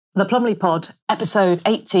The Plumley Pod, episode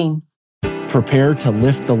 18. Prepare to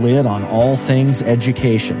lift the lid on all things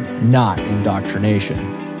education, not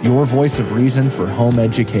indoctrination. Your voice of reason for home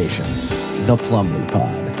education. The Plumley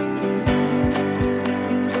Pod.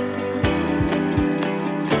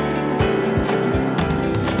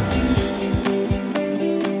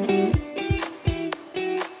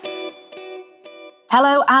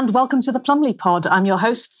 Hello and welcome to the Plumley Pod. I'm your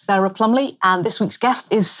host, Sarah Plumley, and this week's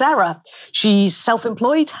guest is Sarah. She's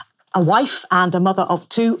self-employed, a wife and a mother of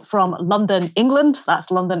two from London, England. That's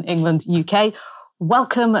London, England, UK.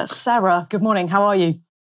 Welcome, Sarah. Good morning. How are you?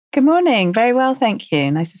 Good morning. Very well, thank you.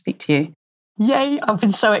 Nice to speak to you. Yay. I've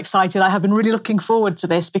been so excited. I have been really looking forward to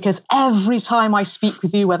this because every time I speak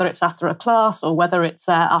with you, whether it's after a class or whether it's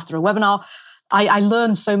after a webinar, I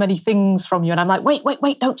learn so many things from you, and I'm like, wait,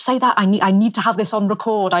 don't say that. I need to have this on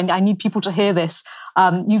record. I need people to hear this.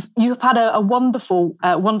 You've had a wonderful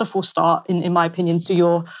start, in my opinion, to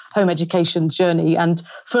your home education journey. And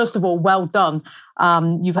first of all, well done.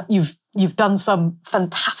 You've done some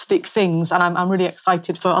fantastic things, and I'm really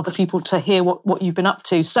excited for other people to hear what you've been up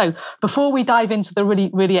to. So before we dive into the really,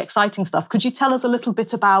 really exciting stuff, could you tell us a little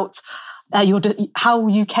bit about how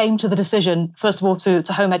you came to the decision, first of all, to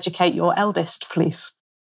home educate your eldest, please?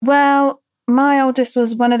 Well, my oldest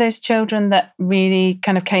was one of those children that really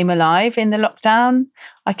kind of came alive in the lockdown.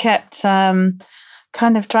 I kept kind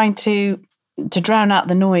of trying to drown out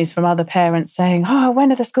the noise from other parents saying,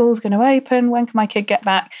 when are the schools going to open? When can my kid get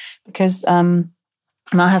back? Because my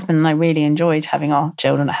husband and I really enjoyed having our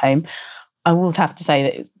children at home. I will have to say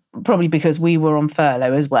that it's probably because we were on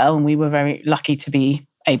furlough as well, and we were very lucky to be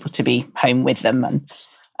able to be home with them.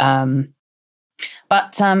 And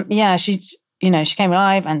she came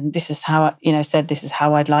alive, and this is how said this is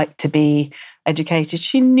how I'd like to be educated.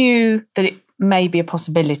 She knew that it may be a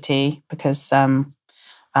possibility because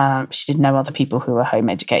she didn't know other people who were home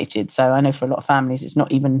educated. So I know for a lot of families it's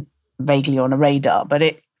not even vaguely on a radar, but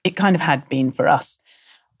it kind of had been for us.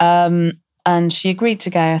 And she agreed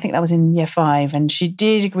to go. I think that was in year 5, and she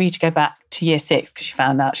did agree to go back to year 6 because she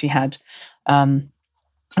found out she had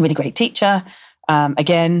a really great teacher.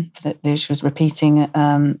 Again, she was repeating,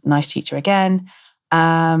 nice teacher again.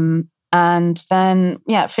 And then,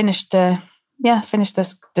 finished the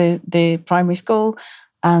primary school,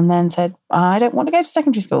 and then said, I don't want to go to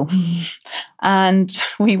secondary school. And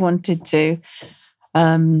we wanted to,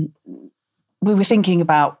 we were thinking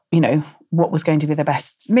about, what was going to be the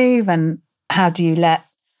best move, and how do you let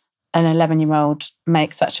an 11-year-old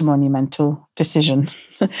make such a monumental decision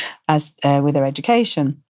as with their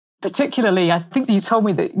education. Particularly, I think that you told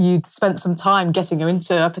me that you'd spent some time getting her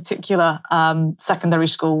into a particular secondary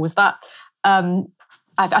school. Was that, I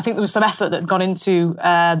think there was some effort that had gone into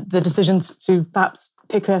the decision to perhaps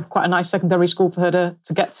pick quite a nice secondary school for her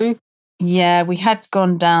to get to? Yeah, we had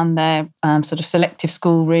gone down the sort of selective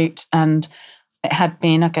school route, and it had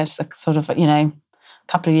been, I guess, a sort of,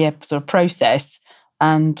 couple of year sort of process.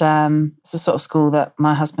 And it's the sort of school that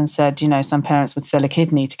my husband said, some parents would sell a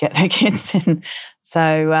kidney to get their kids in.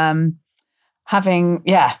 So having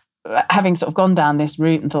sort of gone down this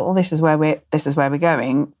route and thought, this is where we're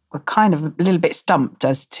going, we're kind of a little bit stumped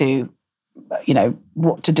as to,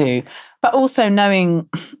 what to do. But also knowing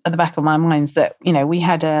at the back of my minds that, we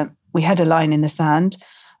had a line in the sand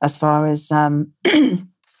as far as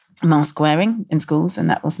mask wearing in schools, and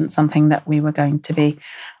that wasn't something that we were going to be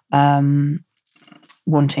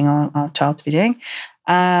wanting our child to be doing.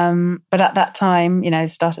 But at that time,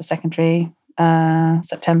 start of secondary,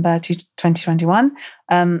 September 2021,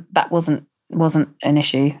 that wasn't an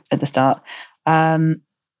issue at the start.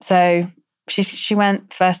 So she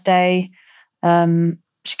went first day,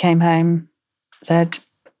 she came home, said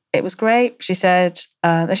it was great. She said, she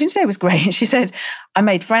didn't say it was great. She said, I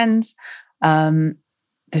made friends.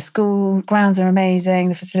 The school grounds are amazing.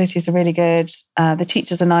 The facilities are really good. The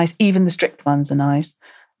teachers are nice. Even the strict ones are nice.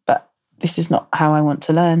 But this is not how I want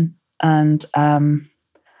to learn. And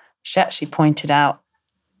she actually pointed out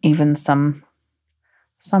even some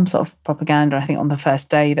sort of propaganda, I think, on the first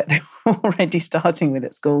day that they were already starting with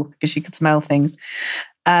at school, because she could smell things.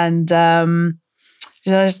 And she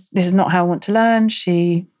said, this is not how I want to learn.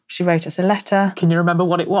 She wrote us a letter. Can you remember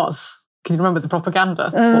what it was? Can you remember the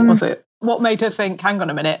propaganda? What was it? What made her think, hang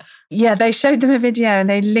on a minute? Yeah, they showed them a video and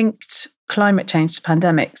they linked climate change to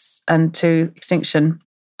pandemics and to extinction,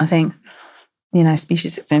 I think,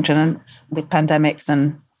 species extinction with pandemics.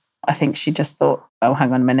 And I think she just thought, oh,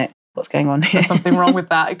 hang on a minute, what's going on here? There's something wrong with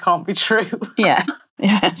that. It can't be true. Yeah.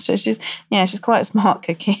 So she's quite a smart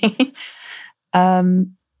cookie.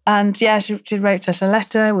 And she wrote us a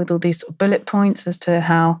letter with all these sort of bullet points as to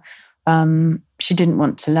how She didn't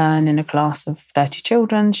want to learn in a class of 30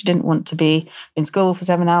 children. She didn't want to be in school for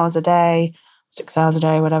 7 hours a day, 6 hours a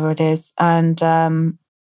day, whatever it is. And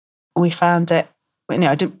we found it,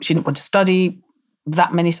 she didn't want to study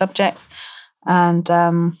that many subjects. And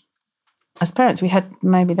as parents, we had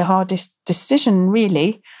maybe the hardest decision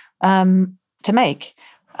really to make,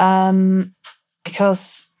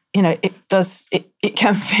 because it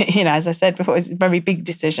can fit, as I said before, it's a very big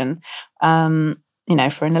decision, for an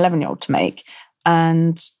 11-year-old to make.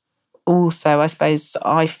 And also, I suppose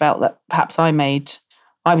I felt that perhaps I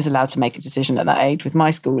was allowed to make a decision at that age with my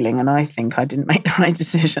schooling, and I think I didn't make the right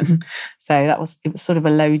decision. So it was sort of a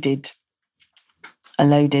loaded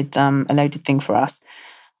thing for us.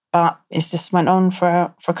 But it just went on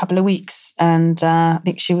for a couple of weeks, and I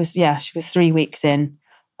think she was 3 weeks in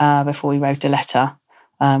before we wrote a letter.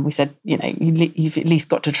 We said, you've at least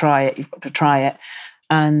got to try it. You've got to try it,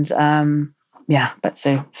 and but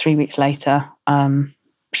so 3 weeks later,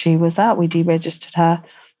 she was out. We deregistered her,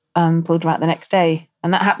 pulled her out the next day,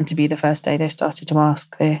 and that happened to be the first day they started to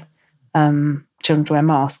ask the children to wear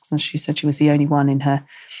masks. And she said she was the only one in her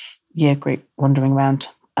year group wandering around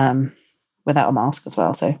without a mask as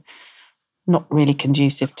well. So not really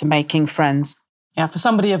conducive to making friends. Yeah, for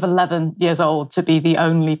somebody of 11 years old to be the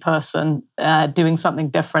only person doing something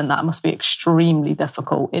different, that must be extremely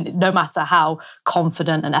difficult. No matter how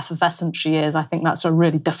confident and effervescent she is, I think that's a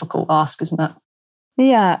really difficult ask, isn't it?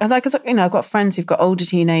 Yeah, because I've got friends who've got older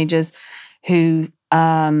teenagers who,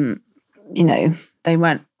 they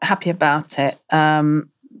weren't happy about it.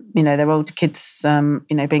 They're older kids,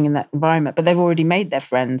 being in that environment, but they've already made their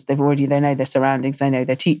friends. They know their surroundings. They know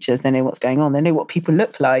their teachers. They know what's going on. They know what people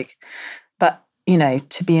look like. But,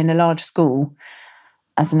 to be in a large school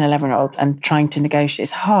as an 11-year-old and trying to negotiate,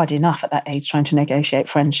 it's hard enough at that age trying to negotiate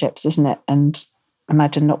friendships, isn't it? And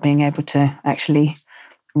imagine not being able to actually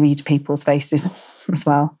read people's faces as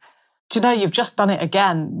well. Do you know, you've just done it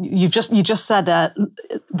again. You just said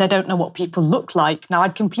they don't know what people look like. Now,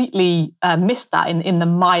 I'd completely missed that in the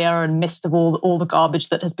mire and mist of all the garbage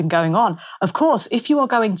that has been going on. Of course, if you are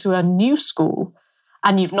going to a new school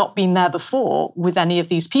and you've not been there before with any of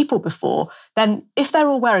these people before, then if they're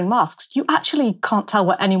all wearing masks, you actually can't tell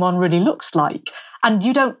what anyone really looks like. And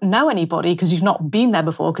you don't know anybody because you've not been there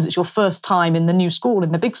before, because it's your first time in the new school,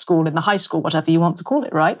 in the big school, in the high school, whatever you want to call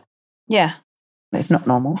it, right? Yeah, it's not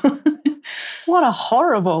normal. What a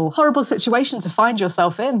horrible, horrible situation to find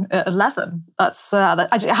yourself in at 11. It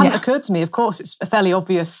hadn't occurred to me. Of course, it's a fairly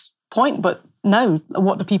obvious point, but no,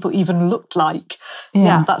 what do people even look like?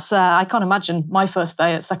 Yeah, that's, I can't imagine my first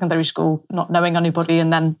day at secondary school, not knowing anybody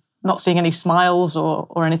and then not seeing any smiles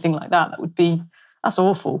or anything like that. That's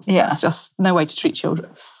awful. Yeah. It's just no way to treat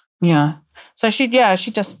children. Yeah. So she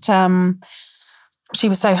just, she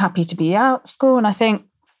was so happy to be out of school. And I think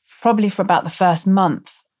probably for about the first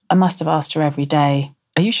month, I must have asked her every day,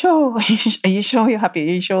 are you sure? Are you sure you're happy?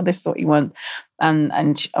 Are you sure this is what you want?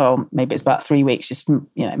 And she, maybe it's about 3 weeks. Just,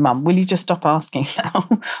 Mum, will you just stop asking now?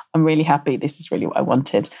 I'm really happy. This is really what I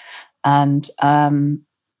wanted. And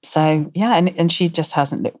so, yeah, and she just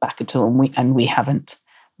hasn't looked back at all. And we haven't.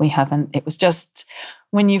 It was just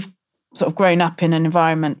when you've sort of grown up in an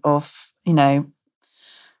environment of, getting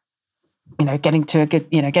into a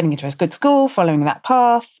good school, following that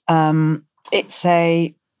path.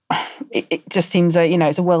 It just seems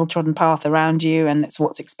it's a well-trodden path around you, and it's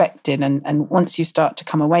what's expected. And once you start to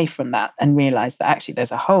come away from that and realize that actually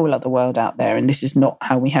there's a whole other world out there, and this is not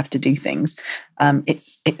how we have to do things,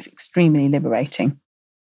 it's extremely liberating.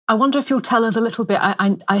 I wonder if you'll tell us a little bit.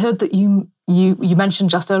 I heard that you mentioned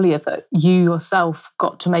just earlier that you yourself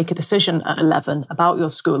got to make a decision at 11 about your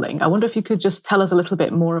schooling. I wonder if you could just tell us a little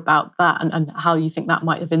bit more about that and how you think that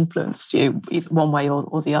might have influenced you, either one way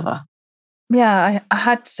or the other. Yeah, I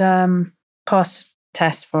had passed a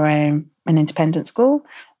test for an independent school,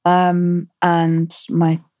 and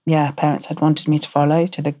my parents had wanted me to follow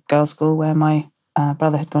to the girls' school where my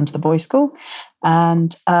brother had gone to the boys' school,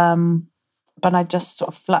 and but I just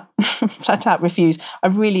sort of flat out refused. I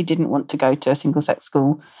really didn't want to go to a single-sex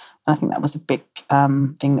school, and I think that was a big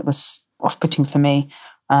thing that was off-putting for me.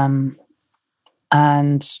 And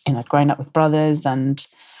I'd grown up with brothers, and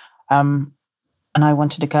I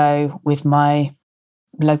wanted to go with my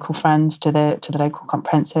local friends to the local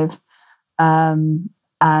comprehensive. And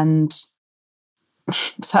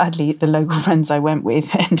sadly, the local friends I went with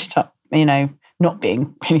ended up, not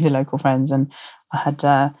being really the local friends. And I had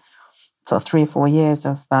sort of 3 or 4 years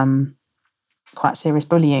of quite serious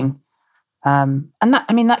bullying. And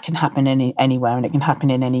that can happen anywhere, and it can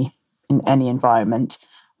happen in any environment.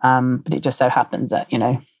 But it just so happens that,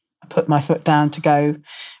 a put my foot down to go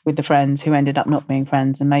with the friends who ended up not being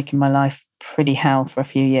friends and making my life pretty hell for a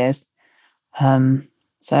few years.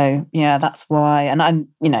 So yeah, that's why. And I'm,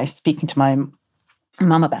 speaking to my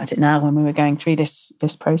mum about it now when we were going through this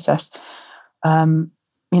process.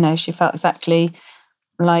 She felt exactly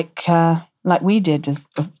like we did, with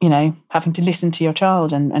having to listen to your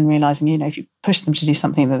child and realizing, if you push them to do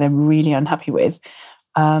something that they're really unhappy with,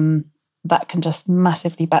 that can just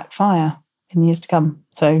massively backfire in years to come.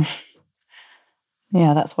 So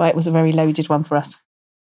yeah, that's why it was a very loaded one for us.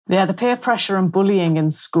 Yeah, the peer pressure and bullying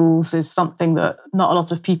in schools is something that not a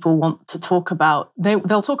lot of people want to talk about.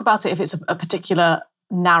 They'll talk about it if it's a particular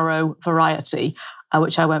narrow variety,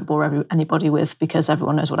 which I won't bore anybody with because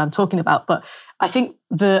everyone knows what I'm talking about. But I think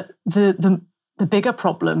the bigger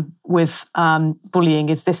problem with bullying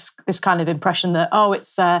is this kind of impression that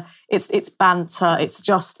it's banter, it's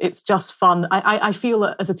just fun. I feel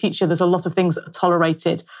that as a teacher, there's a lot of things that are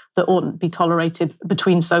tolerated that oughtn't be tolerated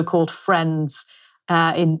between so-called friends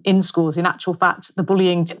in schools. In actual fact, the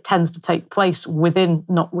bullying tends to take place within,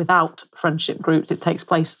 not without, friendship groups. It takes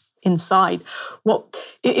place inside. What,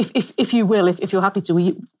 if you will, if you're happy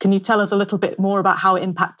to, can you tell us a little bit more about how it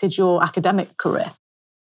impacted your academic career?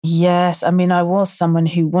 Yes, I mean, I was someone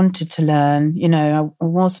who wanted to learn. I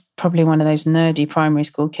was probably one of those nerdy primary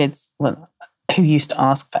school kids, who used to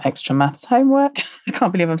ask for extra maths homework. I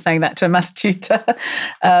can't believe I'm saying that to a maths tutor.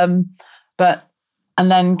 And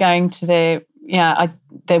then going to there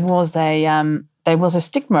was a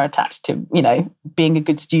stigma attached to being a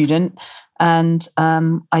good student, and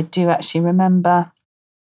I do actually remember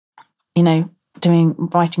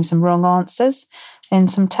writing some wrong answers in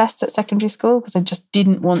some tests at secondary school because I just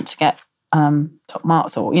didn't want to get top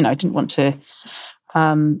marks, or I didn't want to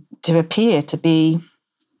appear to be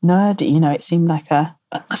nerdy. It seemed like I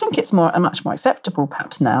think it's much more acceptable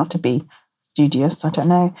perhaps now to be studious. I don't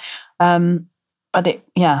know. But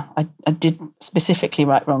I did specifically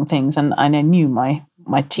write wrong things, and I knew my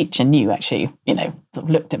teacher knew actually, sort of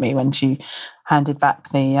looked at me when she handed back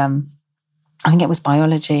the, I think it was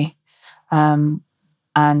biology, and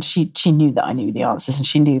she knew that I knew the answers, and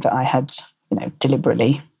she knew that I had,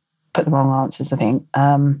 deliberately put the wrong answers, I think.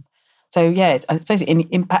 So yeah, I suppose it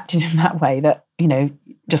impacted in that way that,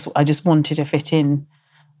 I just wanted to fit in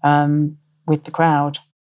with the crowd.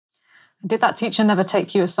 Did that teacher never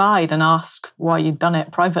take you aside and ask why you'd done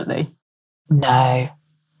it privately? No.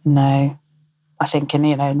 I think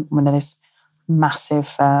in, one of those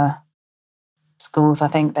massive schools, I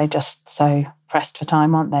think they're just so pressed for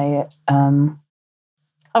time, aren't they? I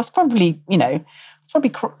was probably,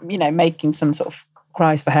 making some sort of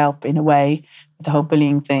cries for help in a way with the whole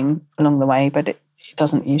bullying thing along the way, but it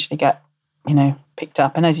doesn't usually get, picked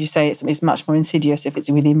up. And as you say, it's much more insidious if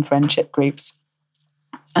it's within friendship groups.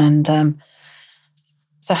 And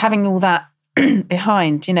so having all that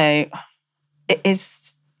behind, it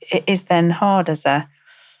is then hard as a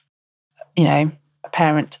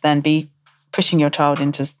parent to then be pushing your child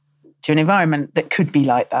to an environment that could be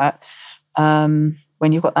like that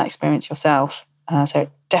when you've got that experience yourself. So it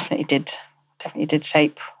definitely did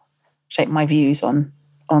shape my views on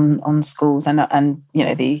schools and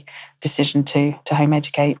the decision to home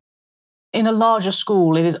educate. In a larger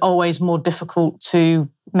school, it is always more difficult to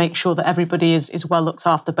make sure that everybody is well looked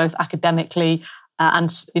after, both academically and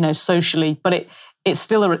socially. But it's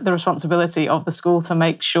still the responsibility of the school to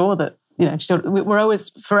make sure that we're always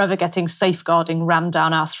forever getting safeguarding rammed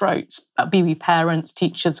down our throats, be we parents,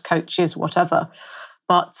 teachers, coaches, whatever.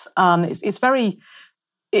 But it's very.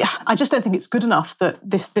 I just don't think it's good enough that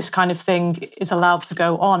this kind of thing is allowed to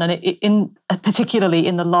go on, and particularly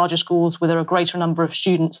in the larger schools where there are a greater number of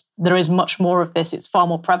students, there is much more of this. It's far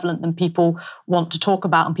more prevalent than people want to talk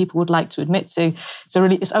about and people would like to admit to.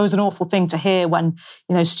 It's always an awful thing to hear when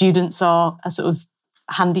students are sort of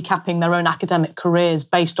handicapping their own academic careers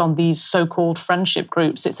based on these so-called friendship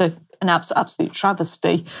groups. It's an absolute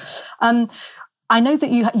travesty. I know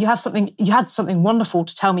that you had something wonderful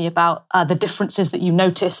to tell me about the differences that you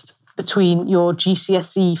noticed between your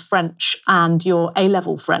GCSE French and your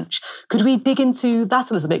A-level French. Could we dig into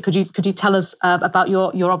that a little bit? Could you tell us about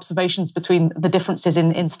your observations between the differences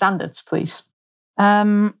in standards, please?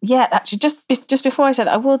 Yeah, actually, just before I said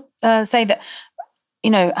that, I will say that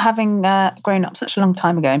having grown up such a long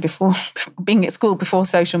time ago and before being at school before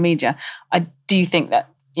social media, I do think that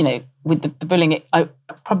with the bullying, I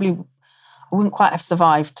wouldn't quite have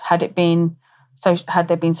survived had there been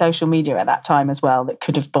social media at that time as well that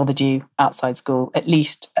could have bothered you outside school. At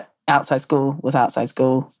least outside school was outside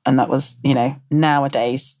school, and that was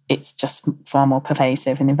nowadays it's just far more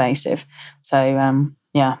pervasive and invasive. So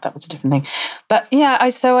that was a different thing. But yeah, I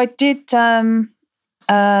did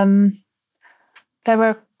There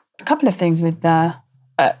were a couple of things with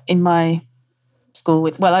in my school.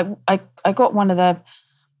 I got one of the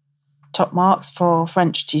top marks for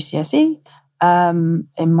French GCSE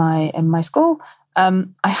in my school. I'd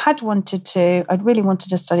really wanted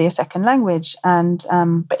to study a second language, and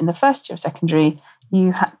but in the first year of secondary,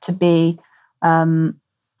 you had to be,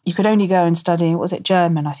 you could only go and study, was it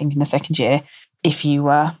German, I think, in the second year, if you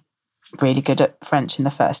were really good at French in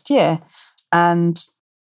the first year. And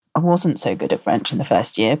I wasn't so good at French in the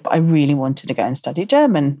first year, but I really wanted to go and study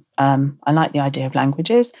German. I like the idea of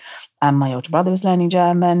languages, and my older brother was learning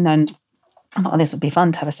German, and I thought, this would be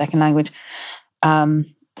fun to have a second language. The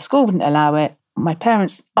school wouldn't allow it. My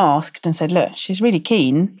parents asked and said, look, she's really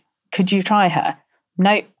keen. Could you try her?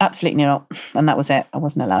 No, absolutely not. And that was it. I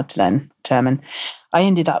wasn't allowed to learn German. I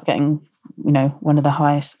ended up getting, one of the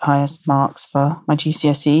highest marks for my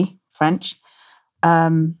GCSE French.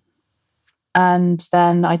 And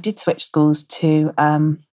then I did switch schools for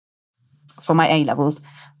my A levels,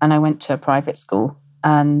 and I went to a private school,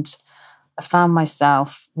 and I found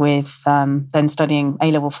myself with then studying A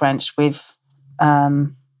level French with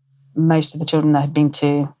most of the children that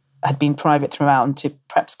had been private throughout and to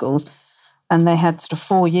prep schools, and they had sort of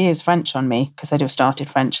 4 years French on me because they'd have started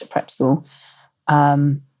French at prep school.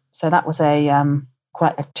 So that was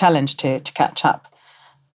quite a challenge to catch up.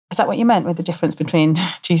 Is that what you meant with the difference between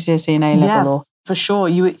GCSE and A level? Yeah, for sure.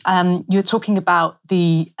 You were talking about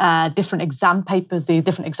the different exam papers, the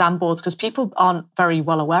different exam boards, because people aren't very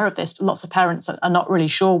well aware of this. Lots of parents are not really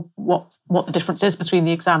sure what the difference is between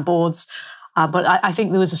the exam boards. But I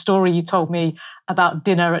think there was a story you told me about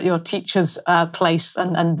dinner at your teacher's place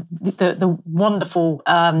and the wonderful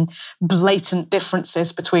blatant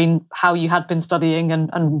differences between how you had been studying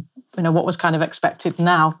and what was kind of expected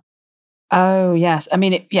now. Oh, yes. I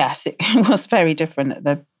mean, it was very different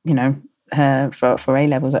at for A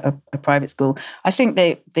levels at a private school. I think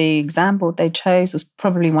the exam board they chose was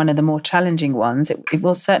probably one of the more challenging ones. It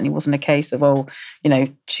certainly wasn't a case of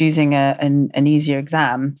choosing an easier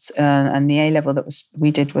exam. And the A level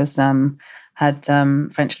we did had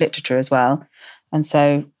French literature as well, and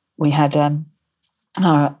so we had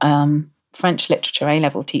our French literature A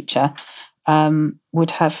level teacher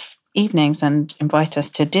would have evenings and invite us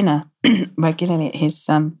to dinner regularly at his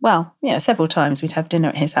several times we'd have dinner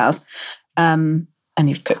at his house, and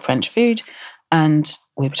he would cook French food, and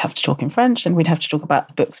we would have to talk in French, and we'd have to talk about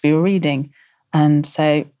the books we were reading. And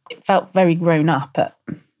so it felt very grown up at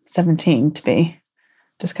 17 to be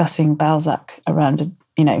discussing Balzac around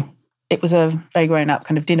it was a very grown up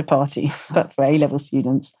kind of dinner party but for A-level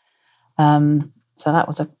students. So that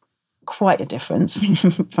was quite a difference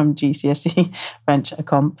from GCSE French a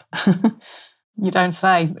comp. You don't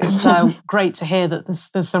say. It's great to hear that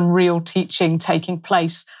there's some real teaching taking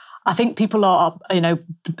place. I think people are,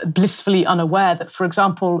 blissfully unaware that, for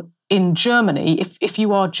example, in Germany, if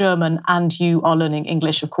you are German and you are learning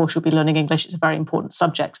English, of course you'll be learning English. It's a very important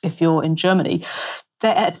subject if you're in Germany.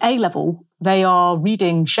 At A level, they are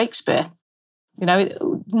reading Shakespeare.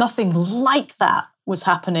 Nothing like that was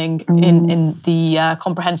happening in the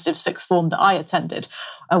comprehensive sixth form that I attended.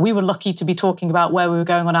 We were lucky to be talking about where we were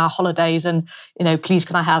going on our holidays, and please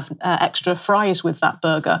can I have extra fries with that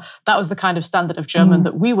burger? That was the kind of standard of German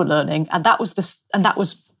that we were learning, and that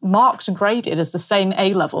was marked and graded as the same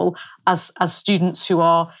A level as students who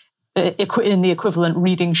are in the equivalent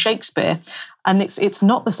reading Shakespeare. And it's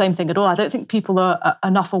not the same thing at all. I don't think people are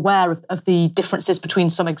enough aware of the differences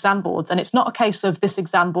between some exam boards. And it's not a case of this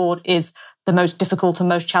exam board is the most difficult and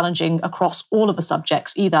most challenging across all of the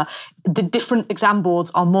subjects either. The different exam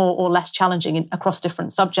boards are more or less challenging across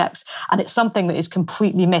different subjects. And it's something that is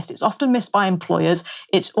completely missed. It's often missed by employers.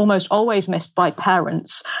 It's almost always missed by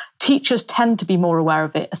parents. Teachers tend to be more aware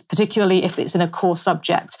of it, particularly if it's in a core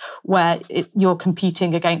subject where you're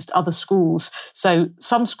competing against other schools. So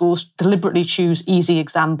some schools deliberately choose easy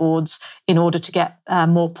exam boards in order to get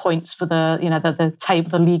more points for the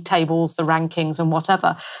league tables, the rankings and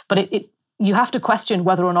whatever. But you have to question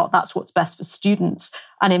whether or not that's what's best for students.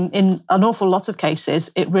 And in an awful lot of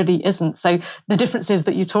cases, it really isn't. So the differences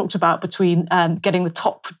that you talked about between getting the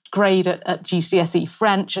top grade at GCSE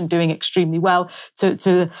French and doing extremely well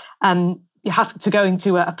to you have to going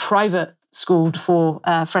to a private school for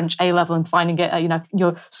French A level and finding it,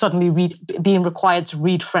 you're suddenly being required to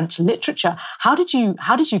read French literature. How did you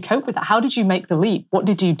cope with that? How did you make the leap? What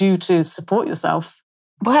did you do to support yourself?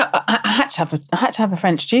 Well, I had to have a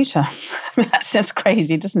French tutor. That sounds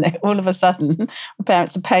crazy, doesn't it? All of a sudden,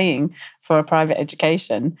 parents are paying for a private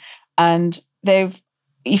education, and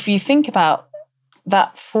if you think about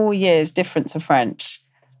that 4 years difference of French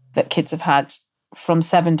that kids have had from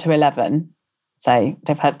 7 to 11, say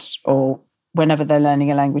they've had, or whenever they're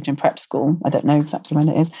learning a language in prep school, I don't know exactly when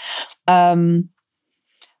it is.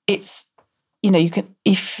 It's, you can,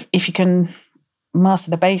 if you can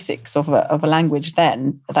master the basics of a language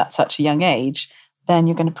then at that such a young age, then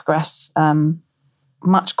you're going to progress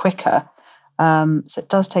much quicker. So it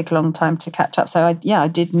does take a long time to catch up. So I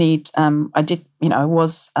did need, I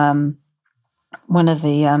was one of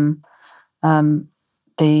the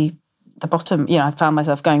bottom, I found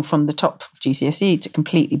myself going from the top of GCSE to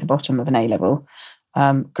completely the bottom of an A-level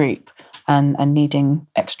group and needing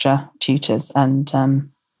extra tutors. And,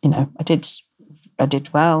 I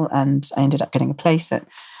did well, and I ended up getting a place at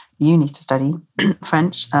uni to study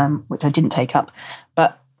French, which I didn't take up.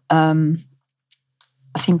 But I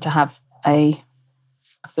seem to have a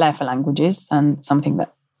flair for languages, and something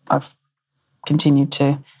that I've continued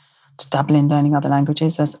to dabble in learning other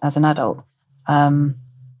languages as an adult.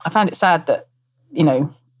 I found it sad that,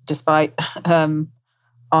 despite parents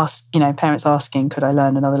asking, could I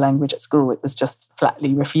learn another language at school, it was just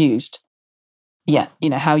flatly refused. Yeah,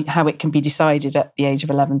 how it can be decided at the age of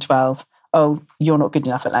 11, 12, oh, you're not good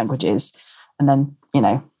enough at languages. And then,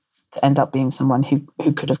 to end up being someone who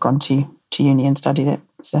could have gone to uni and studied it.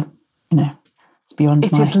 So, it's beyond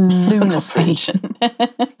it my is lunacy. comprehension.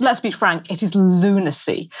 Let's be frank, it is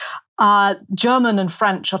lunacy. German and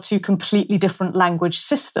French are two completely different language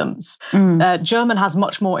systems. German has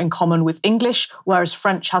much more in common with English, whereas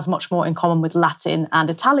French has much more in common with Latin and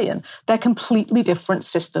Italian. They're completely different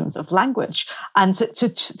systems of language. And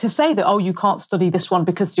to say that, oh, you can't study this one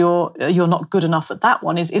because you're not good enough at that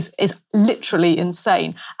one is literally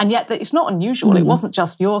insane. And yet it's not unusual. It wasn't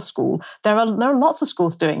just your school. There are lots of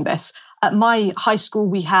schools doing this. At my high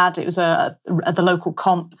school, it was at the local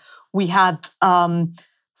comp, we had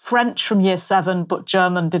French from year 7, but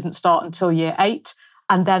German didn't start until year 8.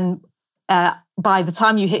 And then by the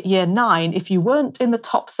time you hit year 9, if you weren't in the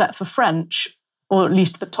top set for French, or at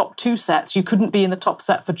least the top 2 sets, you couldn't be in the top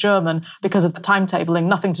set for German because of the timetabling,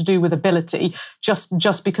 nothing to do with ability,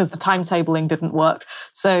 just because the timetabling didn't work.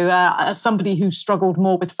 So as somebody who struggled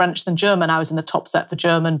more with French than German, I was in the top set for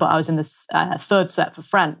German, but I was in the 3rd set for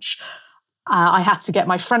French. I had to get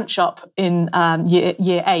my French up in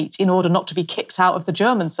year 8 in order not to be kicked out of the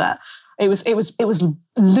German set. It was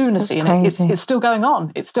lunacy, and it's still going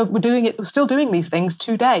on. We're still doing these things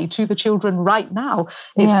today to the children right now.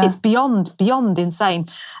 It's beyond insane.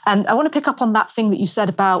 And I want to pick up on that thing that you said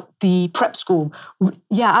about the prep school.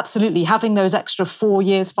 Yeah, absolutely. Having those extra 4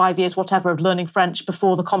 years, 5 years, whatever, of learning French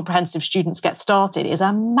before the comprehensive students get started is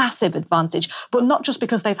a massive advantage. But not just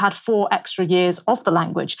because they've had 4 extra years of the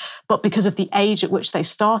language, but because of the age at which they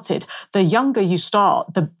started. The younger you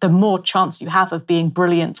start, the more chance you have of being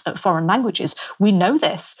brilliant at foreign languages. We know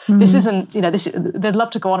this. This isn't, they'd love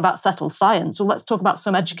to go on about settled science. Well, let's talk about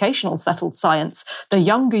some educational settled science. The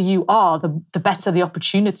younger you are, the better the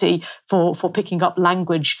opportunity for picking up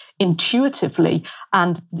language intuitively.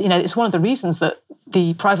 And, it's one of the reasons that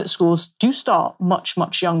the private schools do start much,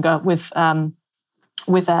 much younger with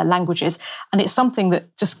their languages. And it's something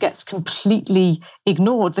that just gets completely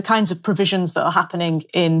ignored. The kinds of provisions that are happening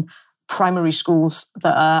in primary schools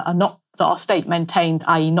that are state maintained,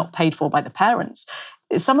 i.e. not paid for by the parents.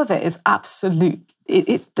 Some of it is absolute.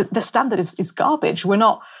 The standard is garbage. We're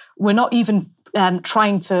not even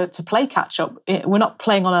trying to play catch up. We're not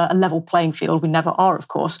playing on a level playing field. We never are, of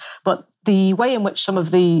course. But the way in which some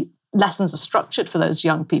of the lessons are structured for those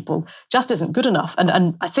young people just isn't good enough.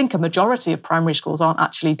 And I think a majority of primary schools aren't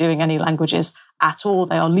actually doing any languages at all.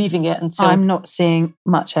 They are leaving it until... I'm not seeing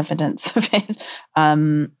much evidence of it.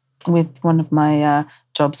 With one of my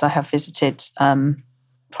jobs, I have visited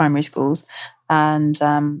primary schools, and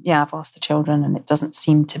I've asked the children, and it doesn't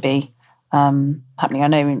seem to be happening. I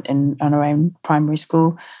know in our own primary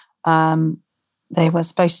school, they were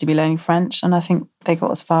supposed to be learning French, and I think they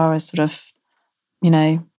got as far as sort of,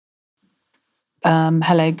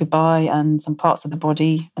 hello, goodbye, and some parts of the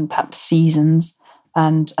body, and perhaps seasons,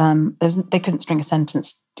 and they couldn't string a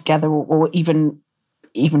sentence together, or even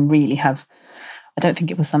really have. I don't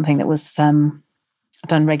think it was something that was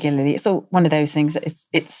done regularly. It's all one of those things that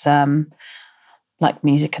it's like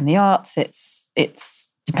music and the arts. It's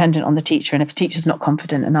dependent on the teacher, and if the teacher's not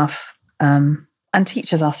confident enough, and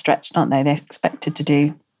teachers are stretched, aren't they? They're expected to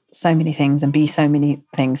do so many things and be so many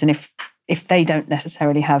things, and if they don't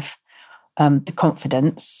necessarily have the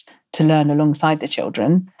confidence to learn alongside the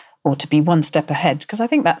children or to be one step ahead, because I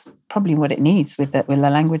think that's probably what it needs with the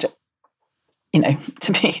language.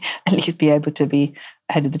 To be able to be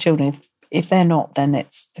ahead of the children. If they're not, then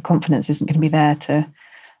the confidence isn't going to be there to.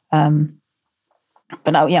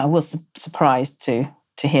 But I was surprised to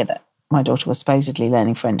hear that my daughter was supposedly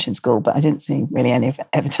learning French in school, but I didn't see really any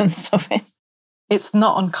evidence of it. It's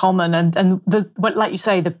not uncommon, and like you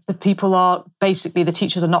say, the people are basically, the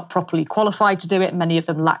teachers are not properly qualified to do it. Many of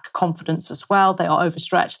them lack confidence as well. They are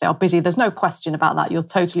overstretched. They are busy. There's no question about that. You're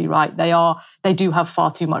totally right. They do have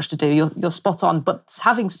far too much to do. You're spot on. But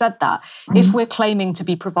having said that, if we're claiming to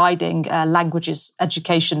be providing languages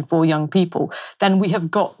education for young people, then we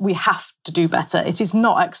have to do better. It is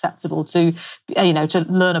not acceptable to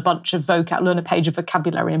learn a bunch of learn a page of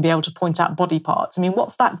vocabulary and be able to point out body parts. I mean,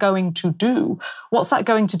 what's that going to do? What's that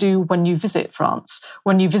going to do when you visit France,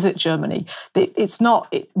 when you visit Germany?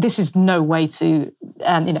 This is no way to,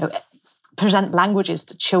 present languages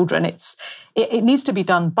to children. It needs to be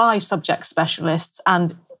done by subject specialists,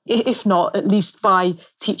 and if not, at least by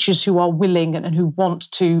teachers who are willing and who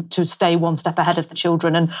want to stay one step ahead of the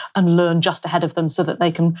children and learn just ahead of them, so that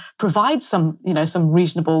they can provide some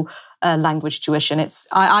reasonable language tuition. It's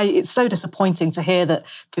so disappointing to hear that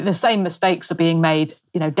the same mistakes are being made,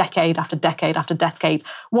 decade after decade after decade.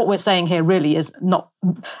 What we're saying here really is not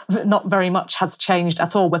very much has changed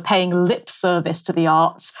at all. We're paying lip service to the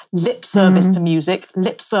arts, lip service to music,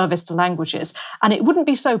 lip service to languages. And it wouldn't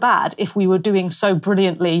be so bad if we were doing so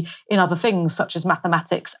brilliantly in other things such as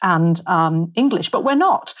mathematics and English, but we're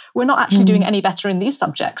not. We're not actually doing any better in these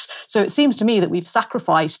subjects. So it seems to me that we've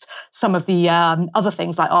sacrificed some of the other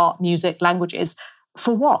things like art, music, languages.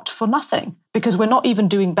 For what? For nothing. Because we're not even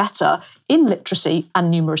doing better in literacy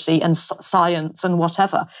and numeracy and science and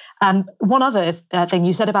whatever. And one other thing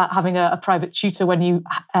you said about having a private tutor when you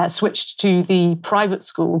switched to the private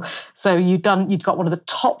school. So you'd got one of the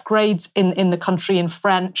top grades in the country in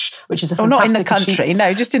French, which is a fantastic not in the country,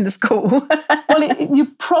 no, just in the school. Well, you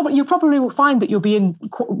probably will find that you'll be in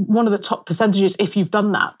one of the top percentages if you've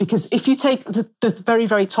done that. Because if you take the very,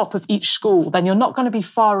 very top of each school, then you're not going to be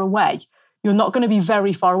far away. You're not going to be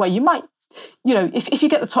very far away. You might, if you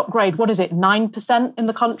get the top grade, what is it, 9% in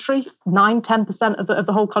the country? 10% of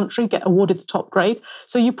the whole country get awarded the top grade.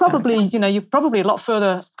 So you probably, you're probably a lot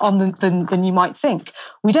further on than you might think.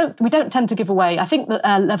 We don't tend to give away. I think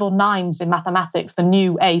that level 9s in mathematics, the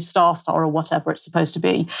new A star or whatever it's supposed to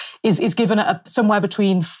be, is given at somewhere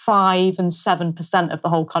between 5 and 7% of the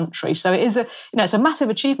whole country. So it is it's a massive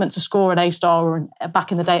achievement to score an A star, or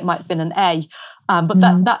back in the day it might have been an A. But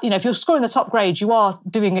that if you're scoring the top grade, you are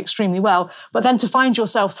doing extremely well. But then to find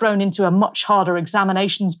yourself thrown into a much harder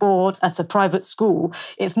examinations board at a private school,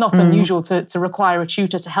 it's not unusual to require a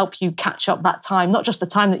tutor to help you catch up that time, not just the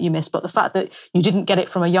time that you missed, but the fact that you didn't get it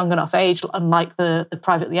from a young enough age, unlike the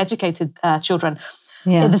privately educated children.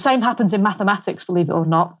 Yeah. The same happens in mathematics, believe it or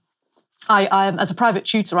not. I as a private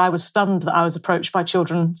tutor, I was stunned that I was approached by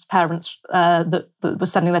children's parents that were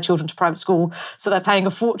sending their children to private school. So they're paying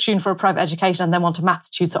a fortune for a private education and then want a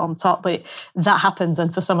maths tutor on top. But that happens,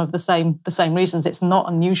 and for some of the same reasons. It's not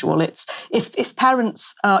unusual. It's if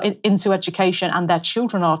parents are into education and their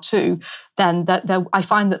children are too, then I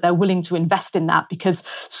find that they're willing to invest in that, because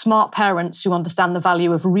smart parents who understand the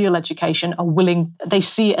value of real education are willing. They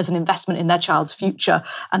see it as an investment in their child's future,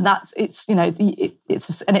 and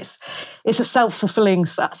it's a self-fulfilling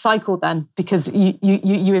cycle then, because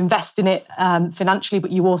you invest in it financially,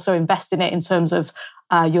 but you also invest in it in terms of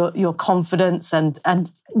your confidence and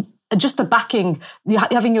just the backing.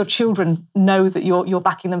 Having your children know that you're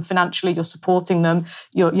backing them financially, you're supporting them,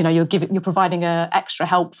 you're providing extra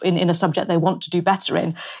help in a subject they want to do better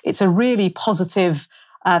in. It's a really positive.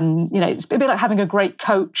 It's a bit like having a great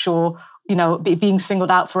coach, or being singled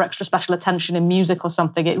out for extra special attention in music or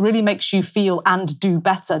something. It really makes you feel and do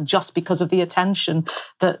better just because of the attention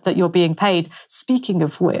that you're being paid. Speaking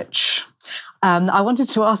of which, I wanted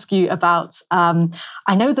to ask you about.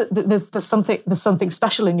 I know that there's something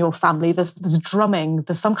special in your family. There's drumming.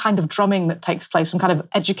 There's some kind of drumming that takes place, some kind of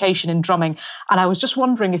education in drumming. And I was just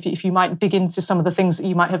wondering if you might dig into some of the things that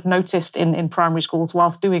you might have noticed in primary schools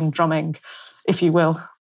whilst doing drumming, if you will.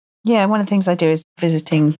 Yeah, one of the things I do is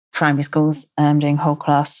visiting primary schools, doing whole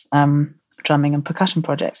class drumming and percussion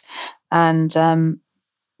projects, and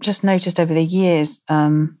just noticed over the years.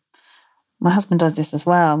 My husband does this as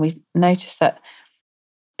well. We've noticed that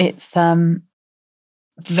it's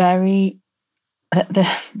very the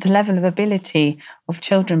level of ability of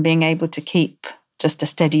children being able to keep just a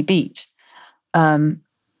steady beat.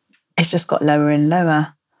 It's just got lower and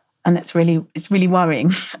lower, and it's really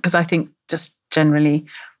worrying, because I think just generally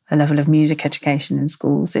the level of music education in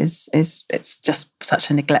schools is it's just such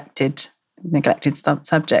a neglected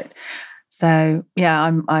subject. So yeah,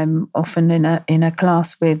 I'm often in a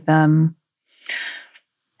class with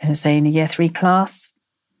say in a year 3 class,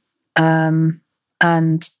 and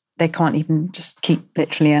they can't even just keep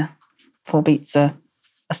literally 4 beats a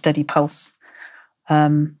a steady pulse.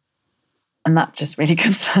 And that just really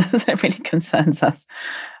concerns us.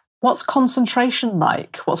 What's concentration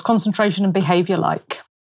like? What's concentration and behaviour like?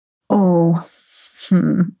 Oh,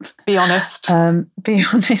 Be honest. Be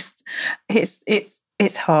honest.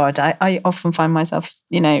 It's hard. I often find myself,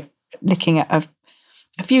 looking at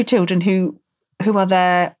a few children who are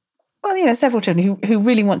there. Well, several children who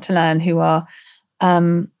really want to learn, who are,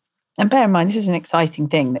 and bear in mind, this is an exciting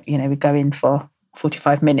thing that, we go in for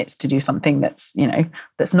 45 minutes to do something that's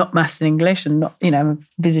not maths and English and not, a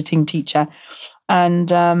visiting teacher.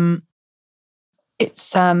 And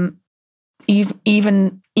it's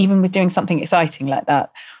even with doing something exciting like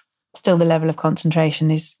that, still the level of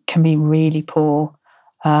concentration can be really poor.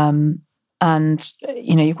 And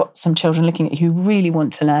you've got some children looking at you who really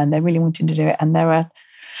want to learn, they're really wanting to do it, and there are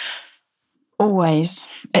always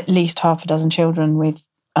at least half a dozen children with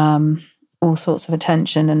all sorts of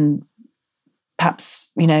attention and perhaps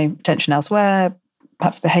attention elsewhere,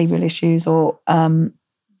 perhaps behavioural issues, or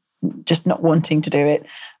just not wanting to do it.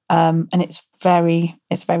 And it's very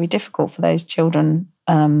difficult for those children.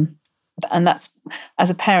 And that's, as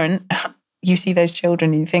a parent, you see those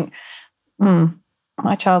children and you think,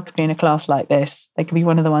 my child could be in a class like this. They could be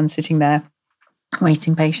one of the ones sitting there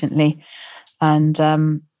waiting patiently. And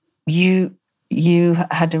you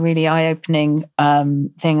had a really eye-opening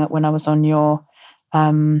thing when I was on your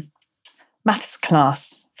maths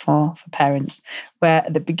class for parents, where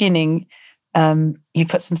at the beginning you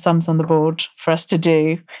put some sums on the board for us to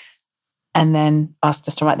do and then asked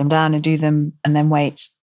us to write them down and do them and then wait.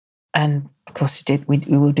 And of course you did. We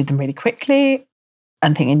all did them really quickly,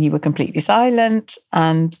 and thinking you were completely silent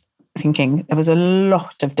and thinking there was a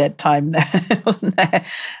lot of dead time there, wasn't there?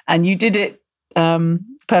 And you did it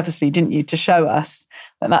purposely, didn't you, to show us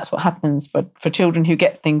that that's what happens for children who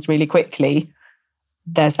get things really quickly.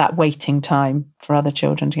 There's that waiting time for other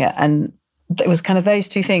children to get. And it was kind of those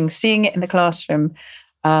two things, seeing it in the classroom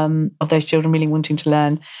of those children really wanting to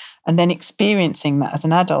learn, and then experiencing that as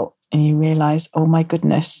an adult. And you realise, oh my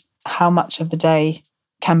goodness, how much of the day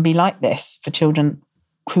can be like this for children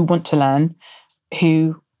who want to learn,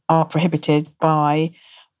 who are prohibited by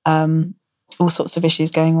all sorts of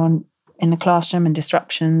issues going on in the classroom and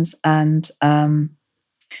disruptions. And even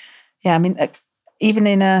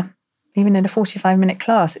in a 45-minute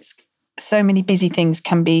class, it's so many busy things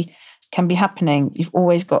can be happening. You've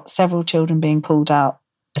always got several children being pulled out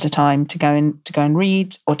at a time to go and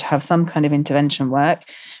read, or to have some kind of intervention work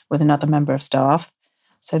with another member of staff.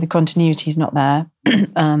 So the continuity is not there.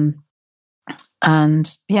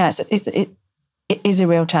 And yeah, it is a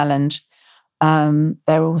real challenge. There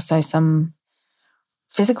are also some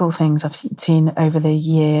physical things I've seen over the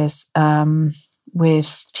years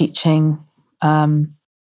with teaching, like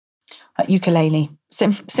ukulele,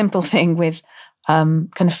 simple thing with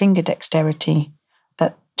kind of finger dexterity,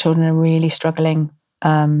 that children are really struggling.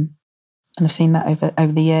 And I've seen that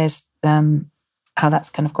over the years, how that's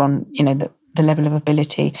kind of gone, the level of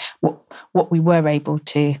ability, what we were able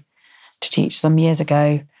to teach some years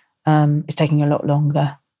ago is taking a lot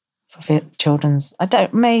longer for children's.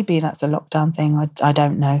 Maybe that's a lockdown thing. I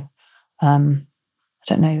don't know. I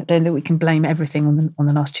don't know that we can blame everything on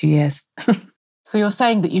the last 2 years. So you're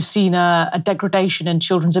saying that you've seen a degradation in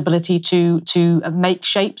children's ability to make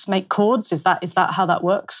shapes, make chords. Is that how that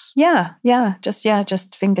works? Yeah,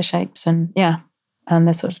 just finger shapes and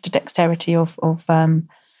the sort of dexterity of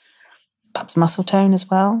perhaps muscle tone as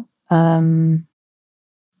well.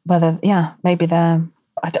 Maybe they're.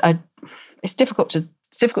 It's difficult to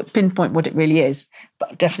pinpoint what it really is,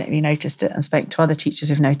 but I've definitely noticed it and spoke to other teachers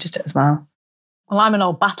who've noticed it as well. Well, I'm an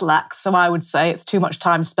old battle axe, so I would say it's too much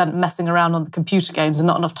time spent messing around on the computer games and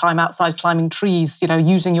not enough time outside climbing trees,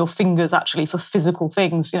 using your fingers actually for physical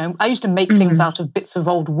things. I used to make things out of bits of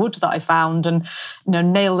old wood that I found and,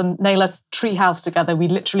 nail a tree house together. We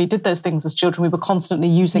literally did those things as children. We were constantly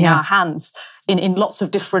using our hands in lots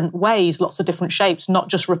of different ways, lots of different shapes, not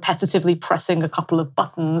just repetitively pressing a couple of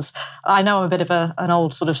buttons. I know I'm a bit of an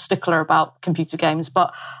old sort of stickler about computer games,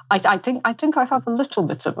 but I think I have a little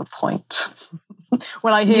bit of a point.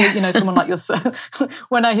 When I hear, someone like yourself,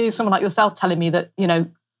 telling me that,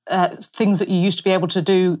 things that you used to be able to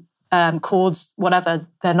do, chords, whatever,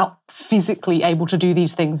 they're not physically able to do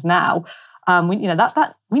these things now. We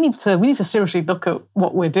need to seriously look at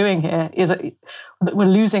what we're doing here. Is that we're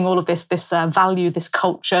losing all of this value, this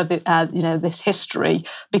culture, this history,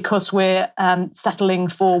 because we're settling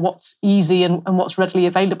for what's easy and what's readily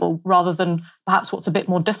available, rather than perhaps what's a bit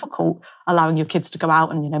more difficult. Allowing your kids to go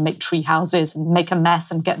out and make tree houses and make a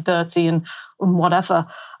mess and get dirty and whatever.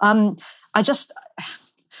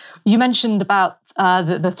 You mentioned about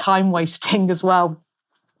the time wasting as well.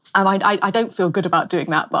 I don't feel good about doing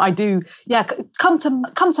that, but I do. Yeah, come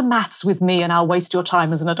to maths with me, and I'll waste your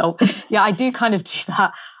time as an adult. Yeah, I do kind of do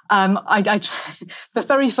that. The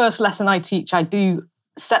very first lesson I teach, I do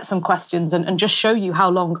set some questions and just show you how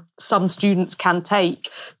long some students can take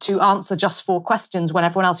to answer just 4 questions when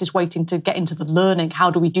everyone else is waiting to get into the learning.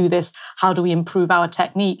 How do we do this? How do we improve our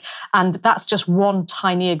technique? And that's just one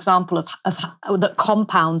tiny example of that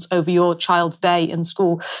compounds over your child's day in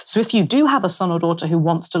school. So if you do have a son or daughter who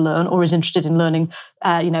wants to learn or is interested in learning,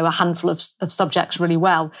 a handful of subjects really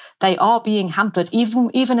well, they are being hampered.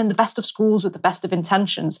 Even in the best of schools with the best of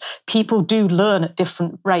intentions, people do learn at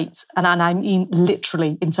different rates. And I mean literally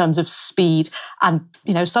in terms of speed. And,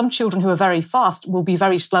 some children who are very fast will be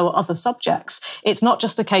very slow at other subjects. It's not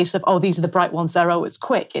just a case of, oh, these are the bright ones, it's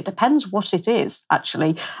quick. It depends what it is,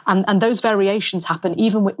 actually. And those variations happen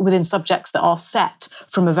even within subjects that are set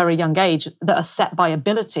from a very young age, that are set by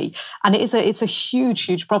ability. And it's a huge,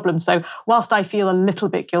 huge problem. So whilst I feel a little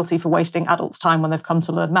bit guilty for wasting adults' time when they've come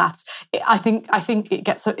to learn maths, I think it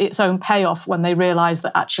gets its own payoff when they realise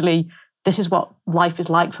that actually this is what life is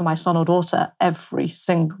like for my son or daughter every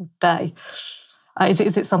single day. Is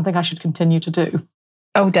it something I should continue to do?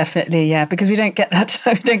 Oh, definitely, yeah. Because we don't get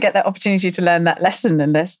that opportunity to learn that lesson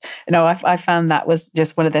unless I found that was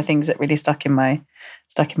just one of the things that really stuck in my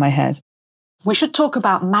head. We should talk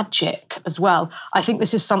about magic as well. I think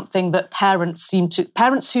this is something that parents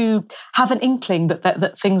who have an inkling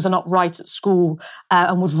that things are not right at school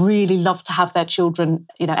and would really love to have their children,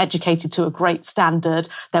 educated to a great standard.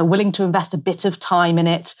 They're willing to invest a bit of time in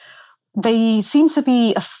it. They seem to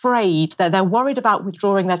be afraid, they're worried about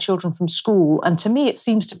withdrawing their children from school. And to me, it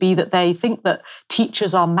seems to be that they think that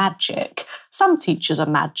teachers are magic. Some teachers are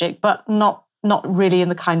magic, but not really in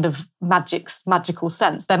the kind of magical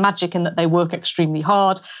sense. They're magic in that they work extremely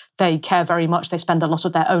hard. They care very much. They spend a lot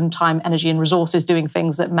of their own time, energy, and resources doing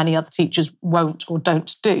things that many other teachers won't or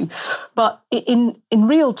don't do. But in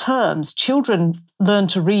real terms, children learn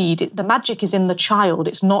to read. The magic is in the child.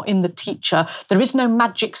 It's not in the teacher. There is no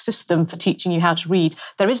magic system for teaching you how to read.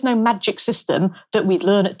 There is no magic system that we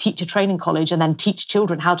learn at teacher training college and then teach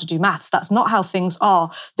children how to do maths. That's not how things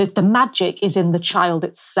are. The magic is in the child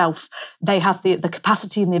itself. They have the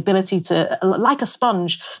capacity and the ability to, like a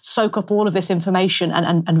sponge, soak up all of this information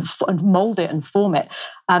and mold it and form it.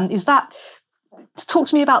 Talk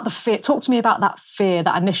to me about the fear. Talk to me about that fear,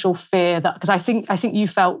 that initial fear, because I think you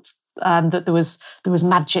felt that there was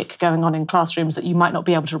magic going on in classrooms that you might not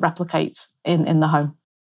be able to replicate in the home.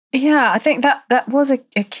 Yeah, I think that was a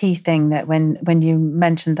key thing, that when you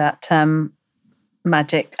mentioned that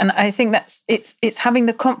magic, and I think it's having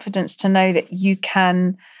the confidence to know that you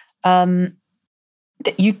can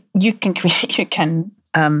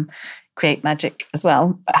create magic as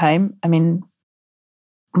well at home. I mean,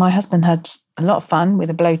 my husband had a lot of fun with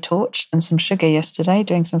a blowtorch and some sugar yesterday,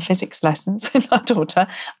 doing some physics lessons with our daughter.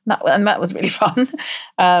 And that was really fun.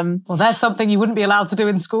 Well, there's something you wouldn't be allowed to do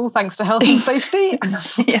in school, thanks to health and safety.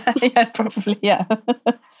 yeah, probably, yeah.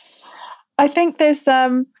 I think there's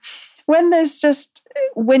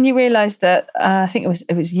when you realise that, I think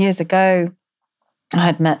it was years ago, I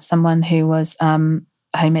had met someone who was home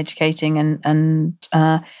educating, and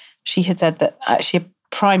she had said that actually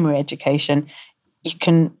primary education, you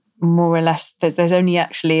can more or less, there's only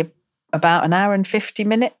actually about an hour and 50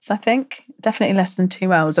 minutes, I think, definitely less than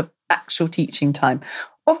 2 hours of actual teaching time.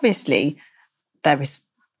 Obviously, there is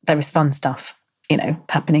fun stuff,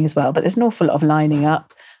 happening as well, but there's an awful lot of lining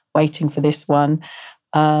up, waiting for this one.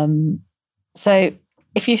 So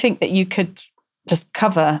if you think that you could just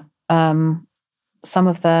cover some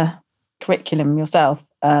of the curriculum yourself,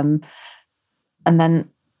 and then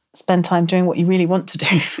spend time doing what you really want to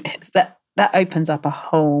do, that opens up a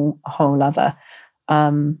whole other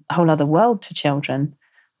world to children,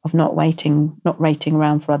 of not waiting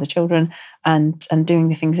around for other children, and doing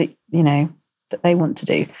the things that that they want to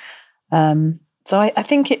do. So I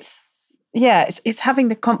think it's having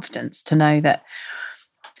the confidence to know that,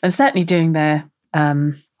 and certainly doing the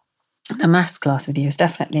maths class with you has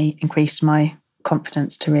definitely increased my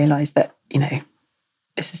confidence to realise that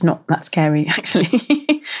this is not that scary, actually.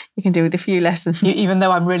 You can do with a few lessons. Even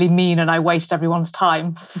though I'm really mean and I waste everyone's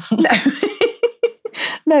time.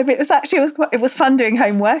 No, but it was fun doing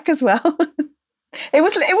homework as well. It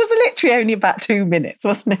was literally only about 2 minutes,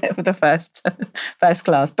 wasn't it, for the first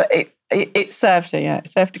class? But it served a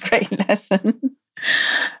great lesson.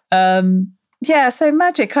 So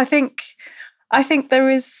magic. I think there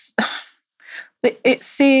is. It's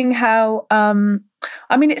seeing how.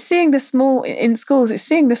 It's seeing the small in schools. It's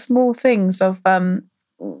seeing the small things of.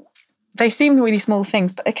 They seem really small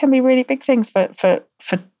things, but they can be really big things for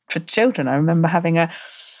children. I remember having a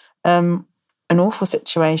an awful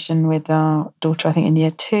situation with our daughter, I think in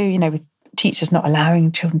year 2, with teachers not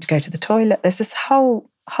allowing children to go to the toilet. There's this whole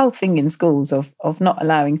thing in schools of not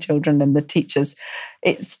allowing children and the teachers.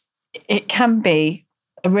 It can be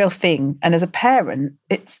a real thing. And as a parent,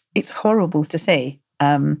 it's horrible to see.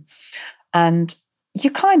 And you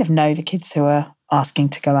kind of know the kids who are asking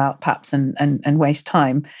to go out perhaps and waste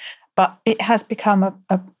time. But it has become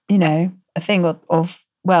a thing of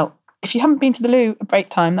well, if you haven't been to the loo at break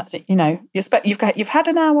time, that's it. You've had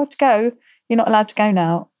an hour to go. You're not allowed to go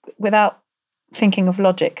now, without thinking of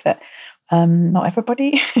logic that not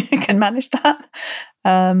everybody can manage that.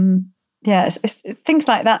 It's things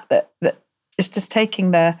like that it's just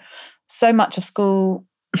taking so much of school.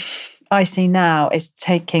 I see now is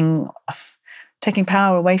taking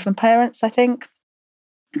power away from parents, I think,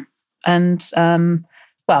 and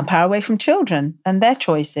power away from children and their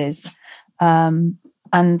choices.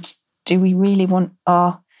 And do we really want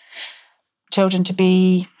our children to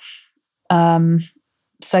be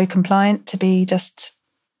so compliant, to be just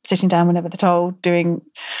sitting down whenever they're told, doing,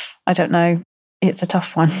 I don't know. It's a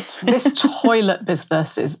tough one. This toilet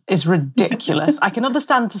business is ridiculous. I can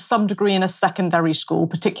understand to some degree in a secondary school,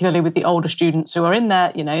 particularly with the older students who are in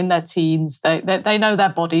their teens. They know their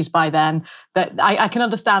bodies by then. That I can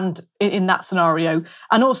understand in that scenario.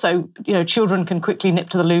 And also, children can quickly nip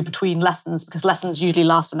to the loo between lessons, because lessons usually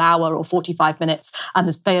last an hour or 45 minutes,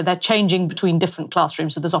 and they're changing between different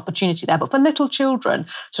classrooms, so there's opportunity there. But for little children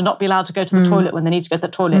to not be allowed to go to the toilet when they need to go to the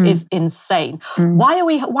toilet is insane. Why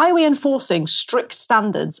are we enforcing strict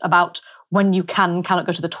standards about when you can and cannot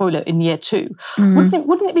go to the toilet in year 2?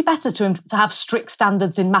 Wouldn't it be better to have strict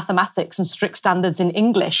standards in mathematics and strict standards in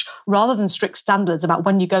English, rather than strict standards about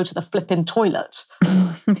when you go to the flipping toilet?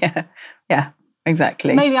 Yeah,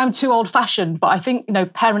 exactly. Maybe I'm too old-fashioned, but I think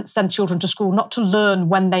parents send children to school not to learn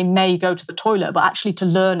when they may go to the toilet, but actually to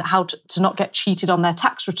learn how to not get cheated on their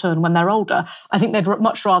tax return when they're older. I think they'd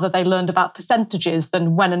much rather they learned about percentages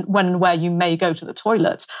than when and where you may go to the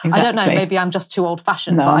toilet. Exactly. I don't know, maybe I'm just too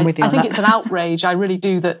old-fashioned, no, but I think it's an outrage. I really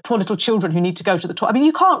do, that poor little children who need to go to the toilet. I mean,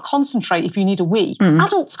 you can't concentrate if you need a wee.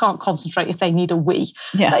 Adults can't concentrate if they need a wee.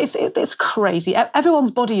 Yeah. It's crazy.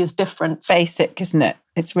 Everyone's body is different. Basic, isn't it?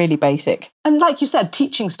 It's really basic. And like you said,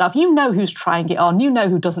 teaching stuff, who's trying it on,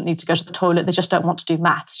 who doesn't need to go to the toilet, they just don't want to do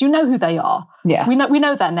maths. You know who they are. Yeah. We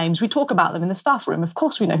know their names. We talk about them in the staff room. Of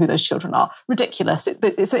course we know who those children are. Ridiculous.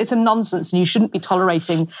 It's a nonsense, and you shouldn't be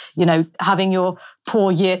tolerating, having your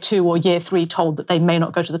poor year 2 or year 3 told that they may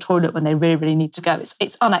not go to the toilet when they really, really need to go.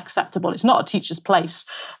 It's unacceptable. It's not a teacher's place.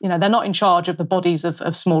 They're not in charge of the bodies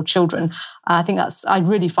of small children. I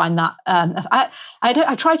really find that,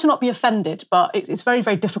 I try to not be offended, but it's very,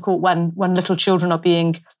 very difficult when little children are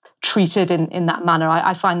being treated in that manner.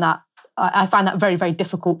 I find that very, very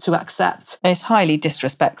difficult to accept. It's highly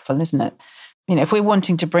disrespectful, isn't it? If we're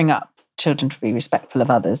wanting to bring up children to be respectful of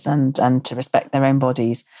others and to respect their own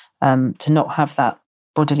bodies, to not have that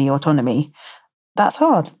bodily autonomy, that's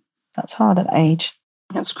hard. That's hard at that age.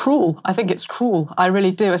 It's cruel. I think it's cruel. I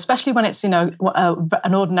really do, especially when it's, an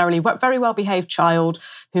ordinarily very well-behaved child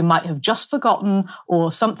who might have just forgotten,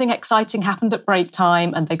 or something exciting happened at break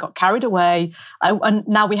time and they got carried away. And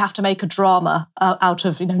now we have to make a drama out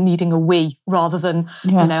of, needing a wee, rather than,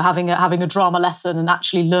 having a drama lesson and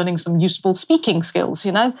actually learning some useful speaking skills,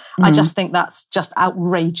 I just think that's just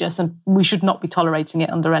outrageous, and we should not be tolerating it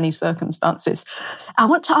under any circumstances. I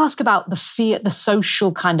want to ask about the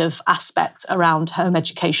social kind of aspect around home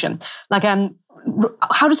education. Like,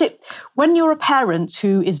 how does it, when you're a parent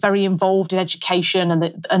who is very involved in education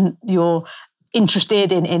and you're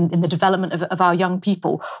interested in the development of our young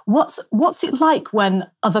people, what's it like when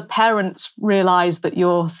other parents realise that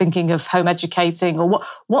you're thinking of home educating, or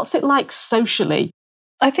what's it like socially?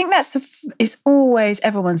 I think it's always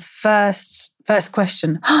everyone's first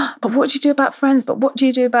question. But what do you do about friends? But what do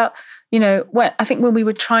you do about, I think when we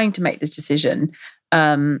were trying to make the decision,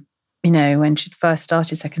 when she'd first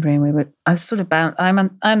started secondary, and I was sort of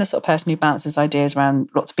I'm the sort of person who bounces ideas around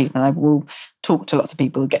lots of people, and I will talk to lots of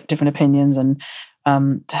people, get different opinions, and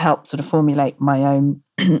to help sort of formulate my own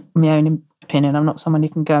opinion. I'm not someone who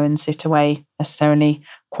can go and sit away necessarily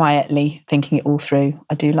quietly thinking it all through.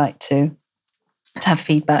 I do like to have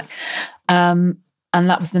feedback. And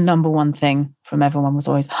that was the number one thing from everyone, was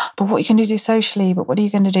always, but what are you going to do socially? But what are you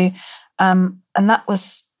going to do? And that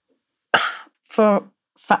was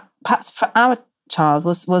perhaps for our child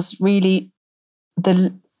was really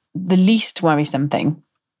the least worrisome thing.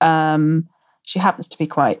 She happens to be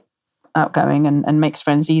quite outgoing and makes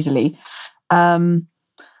friends easily.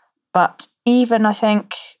 But even I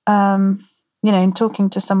think, in talking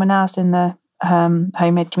to someone else in the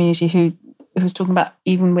home ed community who was talking about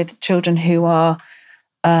even with children who are,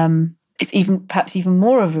 it's perhaps even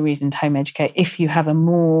more of a reason to home educate if you have a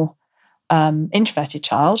more introverted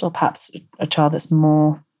child, or perhaps a child that's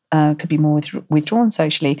more could be more withdrawn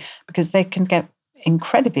socially, because they can get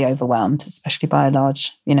incredibly overwhelmed, especially by a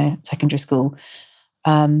large, secondary school,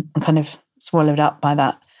 and kind of swallowed up by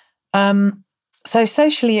that. So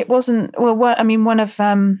socially, it wasn't. Well, one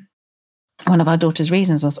of our daughter's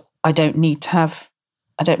reasons was, I don't need to have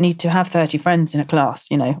 30 friends in a class.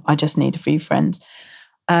 I just need a few friends.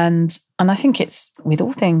 And I think it's with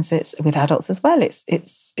all things, it's with adults as well.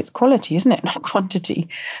 It's quality, isn't it, not quantity.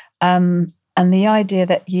 And the idea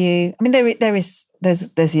that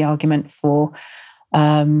there's the argument for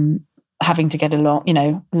having to get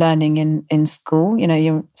along, learning in school.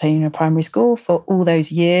 You're saying in primary school for all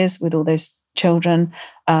those years with all those children.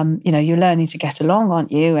 You're learning to get along,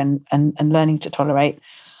 aren't you? And learning to tolerate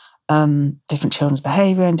different children's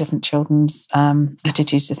behaviour and different children's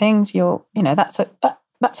attitudes to things.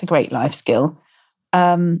 That's a great life skill.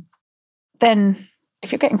 Then,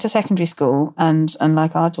 if you're getting to secondary school, and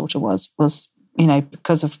like our daughter was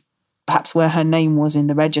because of perhaps where her name was in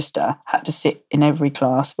the register, had to sit in every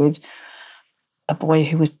class with a boy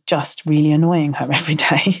who was just really annoying her every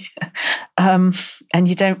day. And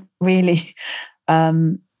you don't really,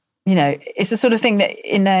 it's the sort of thing that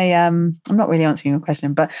in a, I'm not really answering your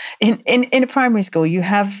question, but in a primary school, you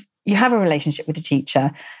have a relationship with the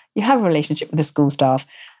teacher, you have a relationship with the school staff,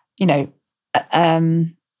 and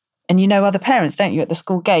other parents, don't you? At the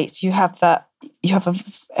school gates, you have a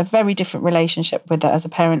very different relationship with that as a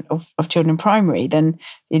parent of children in primary than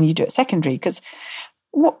you do at secondary. Because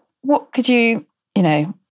what could you,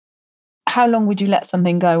 how long would you let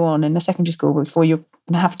something go on in a secondary school before you're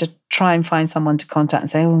going to have to try and find someone to contact and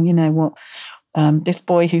say, oh, you know what, this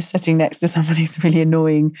boy who's sitting next to somebody is really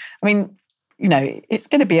annoying. I mean, it's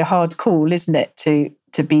going to be a hard call, isn't it, to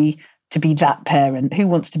be that parent? Who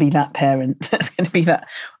wants to be that parent that's going to be that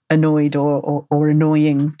annoyed or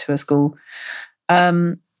annoying to a school?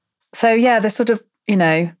 The sort of,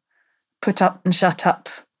 put up and shut up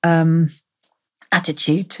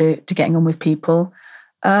attitude to getting on with people.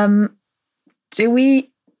 Do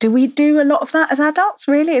we do a lot of that as adults,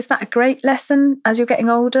 really? Is that a great lesson as you're getting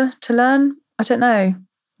older to learn? I don't know. I'm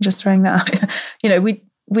just throwing that out.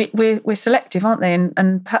 We're selective, aren't they?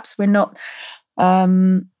 And perhaps we're not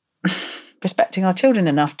respecting our children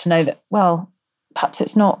enough to know that, well, perhaps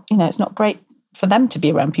it's not great for them to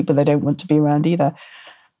be around people they don't want to be around either.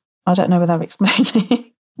 I don't know whether I've explained.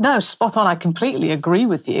 No, spot on. I completely agree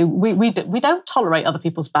with you. We don't tolerate other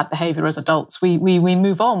people's bad behaviour as adults. We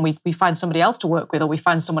move on. We find somebody else to work with, or we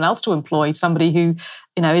find someone else to employ, somebody who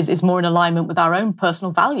is more in alignment with our own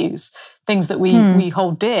personal values, things that we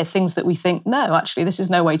hold dear, things that we think, no, actually, this is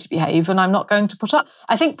no way to behave, and I'm not going to put up.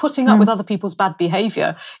 I think putting up with other people's bad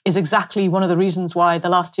behaviour is exactly one of the reasons why the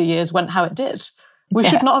last 2 years went how it did. We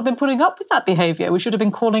should not have been putting up with that behaviour. We should have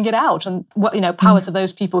been calling it out. And power to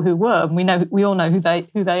those people who were. And we all know who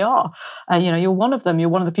they are. You're one of them. You're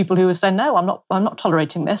one of the people who are saying, no, I'm not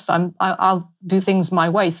tolerating this. I'll do things my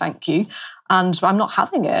way, thank you, and I'm not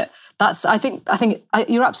having it. I think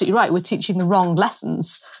you're absolutely right. We're teaching the wrong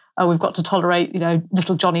lessons. We've got to tolerate,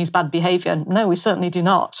 little Johnny's bad behaviour. No, we certainly do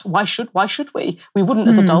not. Why should we? We wouldn't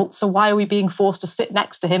as adults. So why are we being forced to sit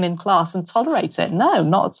next to him in class and tolerate it? No,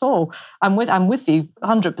 not at all. I'm with you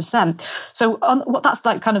 100%. So that's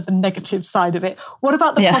like kind of the negative side of it. What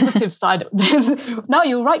about the positive side? No,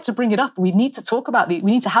 you're right to bring it up. We need to talk about we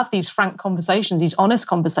need to have these frank conversations, these honest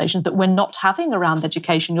conversations that we're not having around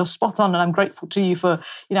education. You're spot on, and I'm grateful to you for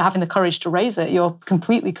having the courage to raise it. You're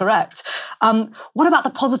completely correct. What about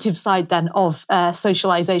the positive side then of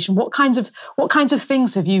socialization? What kinds of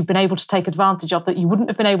things have you been able to take advantage of that you wouldn't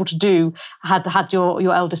have been able to do had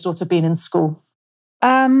your eldest daughter been in school?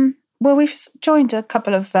 Well, we've joined a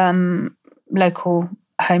couple of local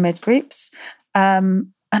home ed groups,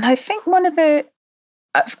 and I think one of the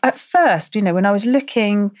at first, when I was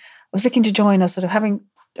looking to join, or sort of having,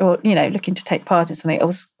 or looking to take part in something, I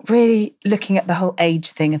was really looking at the whole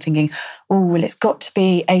age thing and thinking, oh, well, it's got to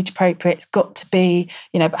be age appropriate. It's got to be,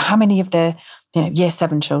 but how many of the year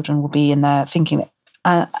 7 children will be in there thinking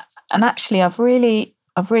that? And actually, I've really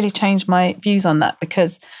changed my views on that,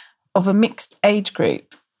 because of a mixed age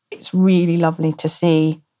group. It's really lovely to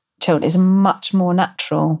see children. It's a much more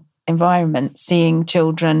natural environment, seeing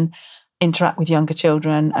children interact with younger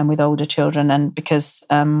children and with older children, and because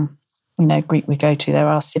group we go to, there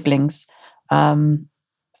are siblings, and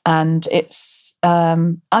it's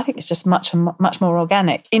I think it's just much more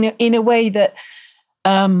organic in a way that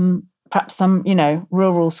perhaps some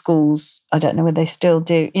rural schools, I don't know whether they still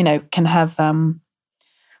do, can have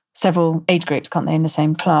several age groups, can't they, in the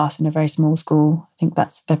same class in a very small school. I think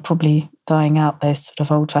they're probably dying out, those sort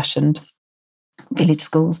of old-fashioned village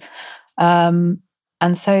schools. And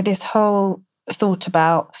so this whole thought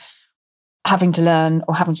about having to learn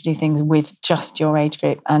or having to do things with just your age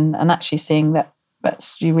group, and actually seeing that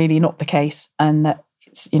that's really not the case, and that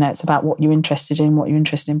it's about what you're interested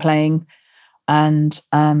in playing. And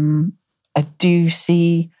I do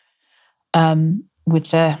see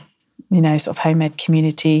with the sort of home ed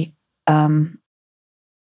community, one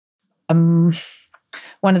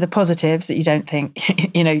of the positives that you don't think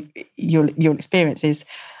you'll experience is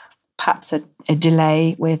perhaps a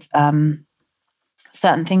delay with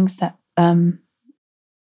certain things that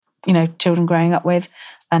children growing up with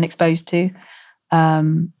and exposed to,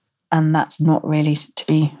 and that's not really to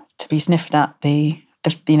be sniffed at. The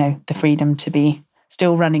freedom to be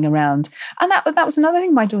still running around, and that was another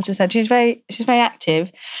thing my daughter said. She's very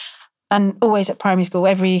active, and always at primary school,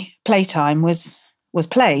 every playtime was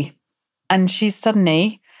play, and she's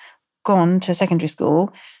suddenly gone to secondary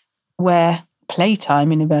school where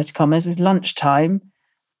playtime, in inverted commas, was lunchtime,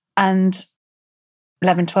 and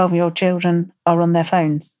 11, 12-year-old children are on their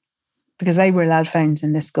phones because they were allowed phones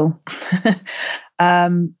in this school.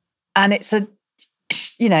 And it's a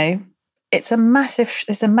massive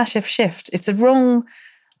shift.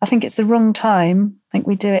 I think it's the wrong time. I think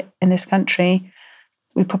we do it in this country.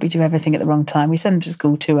 We probably do everything at the wrong time. We send them to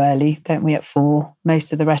school too early, don't we, at 4?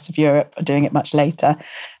 Most of the rest of Europe are doing it much later.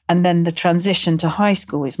 And then the transition to high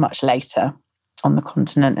school is much later on the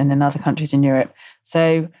continent and in other countries in Europe.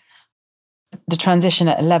 So the transition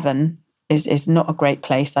at 11 is not a great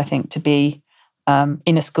place, I think, to be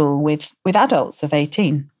in a school with adults of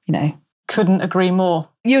 18, Couldn't agree more.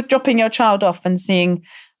 You're dropping your child off and seeing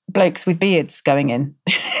blokes with beards going in.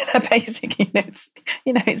 Basically,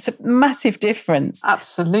 it's a massive difference.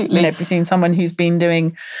 Absolutely. Between someone who's been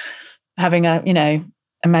having a,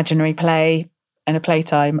 imaginary play and a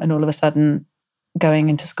playtime, and all of a sudden going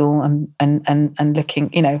into school and looking,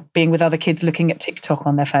 being with other kids looking at TikTok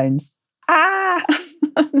on their phones.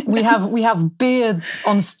 We have beards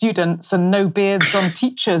on students and no beards on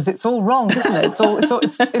teachers. It's all wrong, isn't it?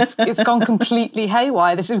 It's gone completely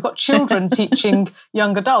haywire. We've got children teaching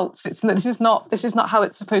young adults. This is not how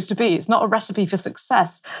it's supposed to be. It's not a recipe for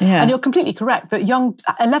success. Yeah. And you're completely correct that young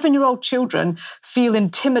 11-year-old children feel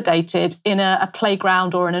intimidated in a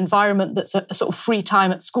playground or an environment that's a sort of free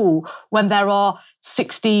time at school when there are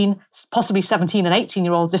 16, possibly 17 and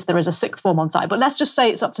 18-year-olds if there is a sixth form on site. But let's just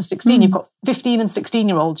say it's up to 16. You've got 15 and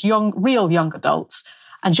 16-year-olds, real young adults,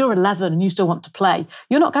 and you're 11 and you still want to play.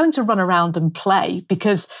 You're not going to run around and play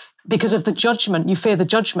because of the judgment. You fear the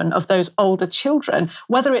judgment of those older children.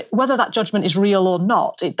 Whether that judgment is real or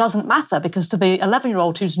not, it doesn't matter, because to the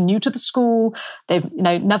 11-year-old who's new to the school, they've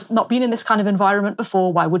not been in this kind of environment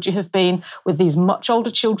before. Why would you have been with these much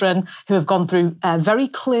older children who have gone through very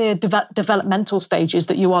clear developmental stages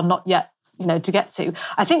that you are not yet to get to?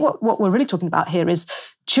 I think what we're really talking about here is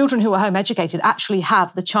children who are home educated actually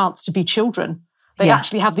have the chance to be children. They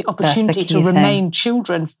actually have the opportunity to remain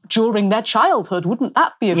children during their childhood. Wouldn't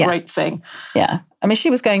that be a great thing? Yeah. I mean,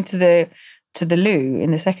 she was going to the loo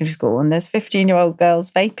in the secondary school, and there's 15-year-old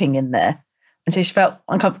girls vaping in there. And so she felt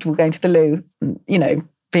uncomfortable going to the loo,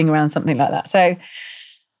 being around something like that. So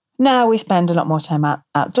now we spend a lot more time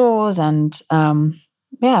outdoors, and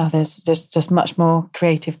there's just much more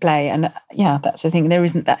creative play. And that's the thing. There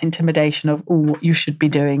isn't that intimidation of what you should be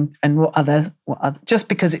doing and what other just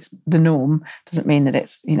because it's the norm doesn't mean that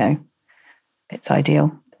it's it's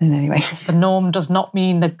ideal in any way. The norm does not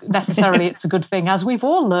mean that necessarily it's a good thing, as we've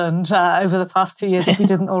all learned over the past 2 years, if we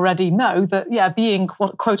didn't already know, that being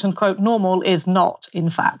quote unquote normal is not in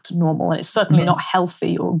fact normal, and it's certainly not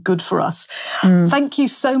healthy or good for us. Thank you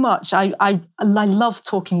so much. I love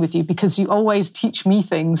talking with you because you always teach me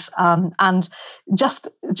things, and just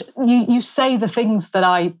you say the things that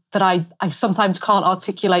I sometimes can't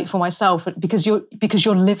articulate for myself, because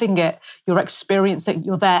you're living it, you're experiencing it,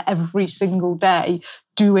 you're there every single day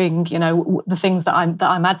doing the things that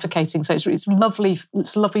I'm advocating. So it's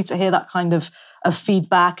lovely to hear that kind of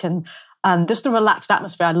feedback and just a relaxed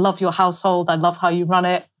atmosphere. I love your household. I love how you run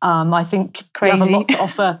it. I think you have a lot to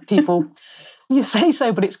offer people. You say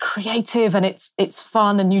so, but it's creative and it's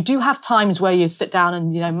fun, and you do have times where you sit down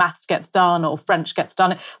and maths gets done or French gets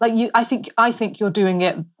done. I think you're doing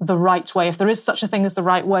it the right way. If there is such a thing as the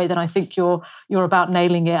right way, then I think you're about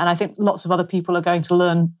nailing it. And I think lots of other people are going to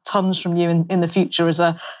learn tons from you in the future as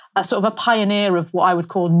a sort of a pioneer of what I would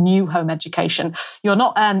call new home education. You're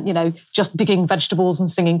not, just digging vegetables and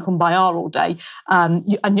singing Kumbaya all day. And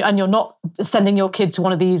you're not sending your kid to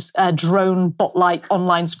one of these drone bot-like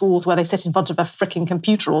online schools where they sit in front of a freaking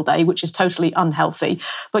computer all day, which is totally unhealthy.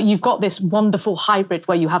 But you've got this wonderful hybrid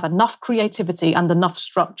where you have enough creativity and enough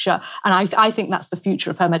structure. And I think that's the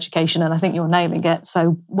future of home education. And I think you're nailing it.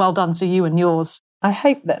 So well done to you and yours. I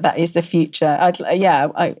hope that is the future.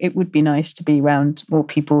 It would be nice to be around more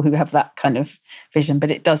people who have that kind of vision,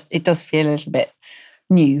 but it does feel a little bit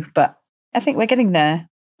new. But I think we're getting there.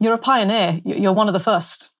 You're a pioneer. You're one of the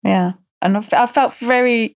first. Yeah, and I felt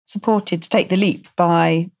very supported to take the leap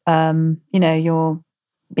by, your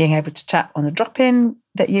being able to chat on a drop-in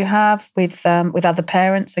that you have with other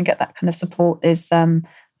parents and get that kind of support is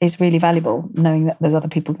really valuable. Knowing that there's other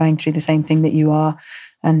people going through the same thing that you are.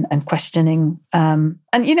 And questioning, and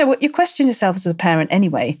you know what, you question yourself as a parent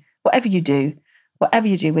anyway. Whatever you do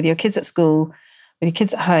with your kids at school, with your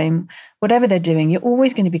kids at home, whatever they're doing, you're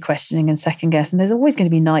always going to be questioning and second guessing. There's always going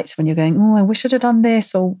to be nights when you're going, oh, I wish I'd have done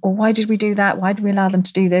this, or why did we do that? Why did we allow them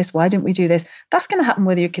to do this? Why didn't we do this? That's going to happen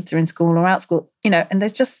whether your kids are in school or out school, and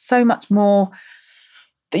there's just so much more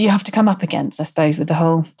that you have to come up against, I suppose, with the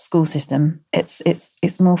whole school system.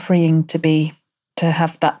 It's more freeing to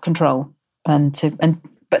have that control.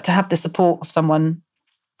 But to have the support of someone,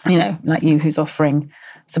 like you, who's offering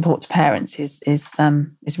support to parents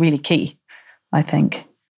is really key, I think.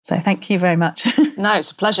 So thank you very much. No,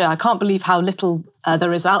 it's a pleasure. I can't believe how little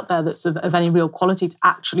there is out there that's of any real quality to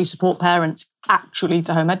actually support parents, actually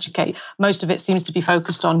to home educate. Most of it seems to be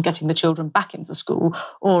focused on getting the children back into school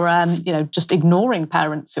or, just ignoring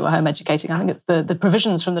parents who are home educating. I think it's the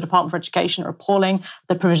provisions from the Department for Education are appalling.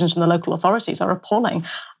 The provisions from the local authorities are appalling.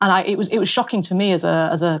 And it was shocking to me as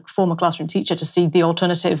a former classroom teacher to see the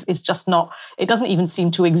alternative is just not, it doesn't even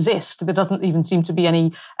seem to exist. There doesn't even seem to be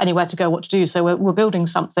anywhere to go, what to do. So we're building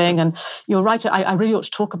something. And you're right, I really ought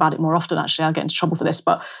to talk about it more often, actually. I'll get into trouble for this,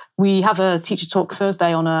 but we have a teacher talk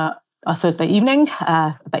Thursday on a Thursday evening.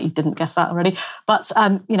 I bet you didn't guess that already. But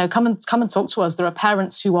come and talk to us. There are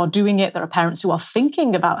parents who are doing it. There are parents who are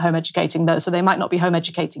thinking about home educating, though, so they might not be home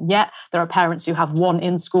educating yet. There are parents who have one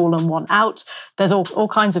in school and one out. There's all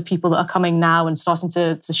kinds of people that are coming now and starting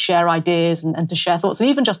to share ideas and to share thoughts, and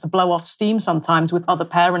even just to blow off steam sometimes with other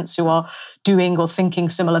parents who are doing or thinking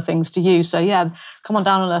similar things to you. So yeah, come on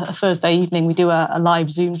down on a Thursday evening. We do a live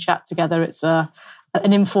Zoom chat together. It's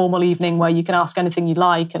an informal evening where you can ask anything you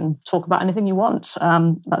like and talk about anything you want.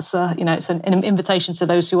 That's it's an invitation to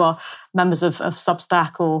those who are members of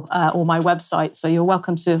Substack or my website. So you're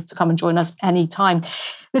welcome to come and join us anytime.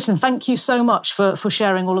 Listen, thank you so much for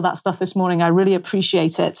sharing all of that stuff this morning. I really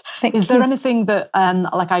appreciate it. Is there anything that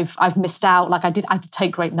I've missed out? Like I did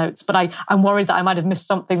take great notes, but I'm worried that I might have missed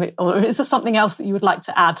something. Or is there something else that you would like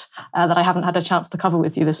to add that I haven't had a chance to cover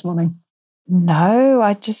with you this morning? No,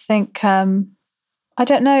 I just think. I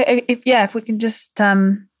don't know if we can just.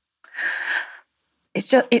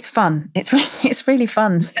 It's fun. It's really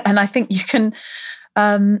fun, and I think you can.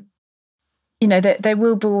 There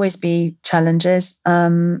will always be challenges.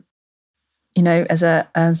 As a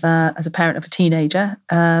parent of a teenager,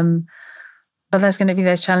 but there's going to be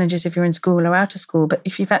those challenges if you're in school or out of school. But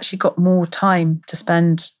if you've actually got more time to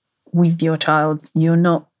spend with your child, you're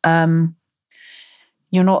not then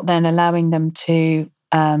allowing them to.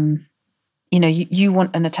 You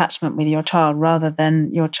want an attachment with your child rather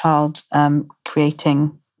than your child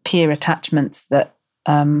creating peer attachments that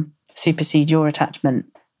supersede your attachment.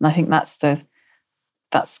 And I think that's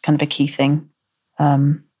kind of a key thing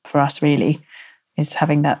for us, really, is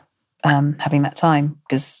having that time,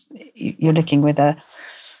 because you're looking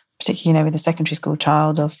particularly with a secondary school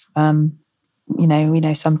child of we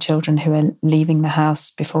know some children who are leaving the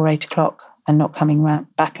house before 8 o'clock and not coming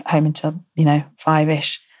back home until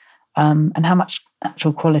 5ish. And how much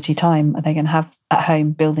actual quality time are they going to have at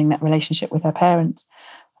home building that relationship with their parents?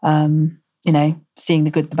 Seeing the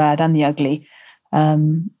good, the bad, and the ugly,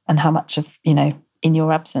 and how much of in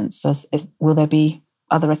your absence will there be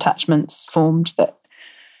other attachments formed that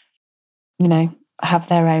have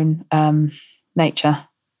their own nature?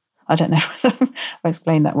 I don't know whether I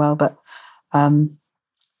explained that well, but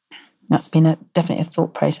that's been definitely a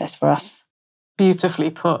thought process for us. Beautifully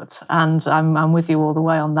put, and I'm with you all the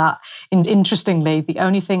way on that. Interestingly, the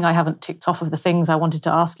only thing I haven't ticked off of the things I wanted to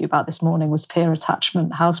ask you about this morning was peer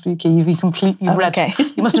attachment. How spooky! You completely read. Okay.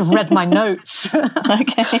 You must have read my notes.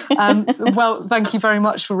 Okay. Well, thank you very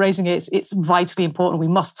much for raising it. It's vitally important. We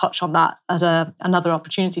must touch on that at another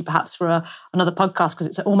opportunity, perhaps for another podcast, because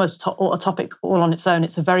it's almost a topic all on its own.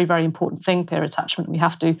 It's a very, very important thing, peer attachment. We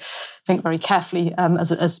have to think very carefully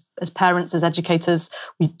as parents, as educators.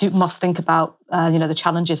 We must think about the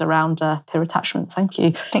challenges around peer attachment. Thank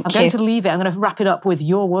you. I'm going to leave it. I'm going to wrap it up with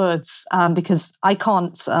your words because I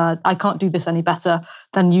can't do this any better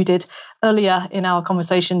than you did. Earlier in our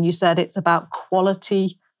conversation, you said it's about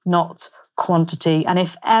quality, not quantity. And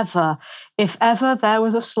if ever there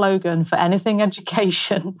was a slogan for anything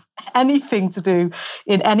education, anything to do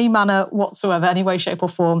in any manner whatsoever, any way, shape or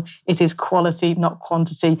form, it is quality, not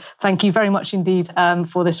quantity. Thank you very much indeed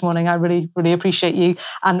for this morning. I really, really appreciate you.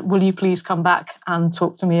 And will you please come back and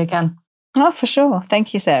talk to me again? Oh, for sure.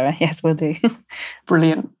 Thank you, Sarah. Yes, we'll do.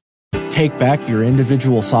 Brilliant. Take back your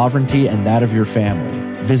individual sovereignty and that of your family.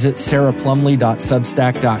 Visit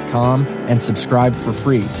sarahplumley.substack.com and subscribe for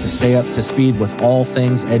free to stay up to speed with all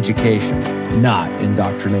things education, not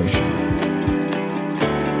indoctrination.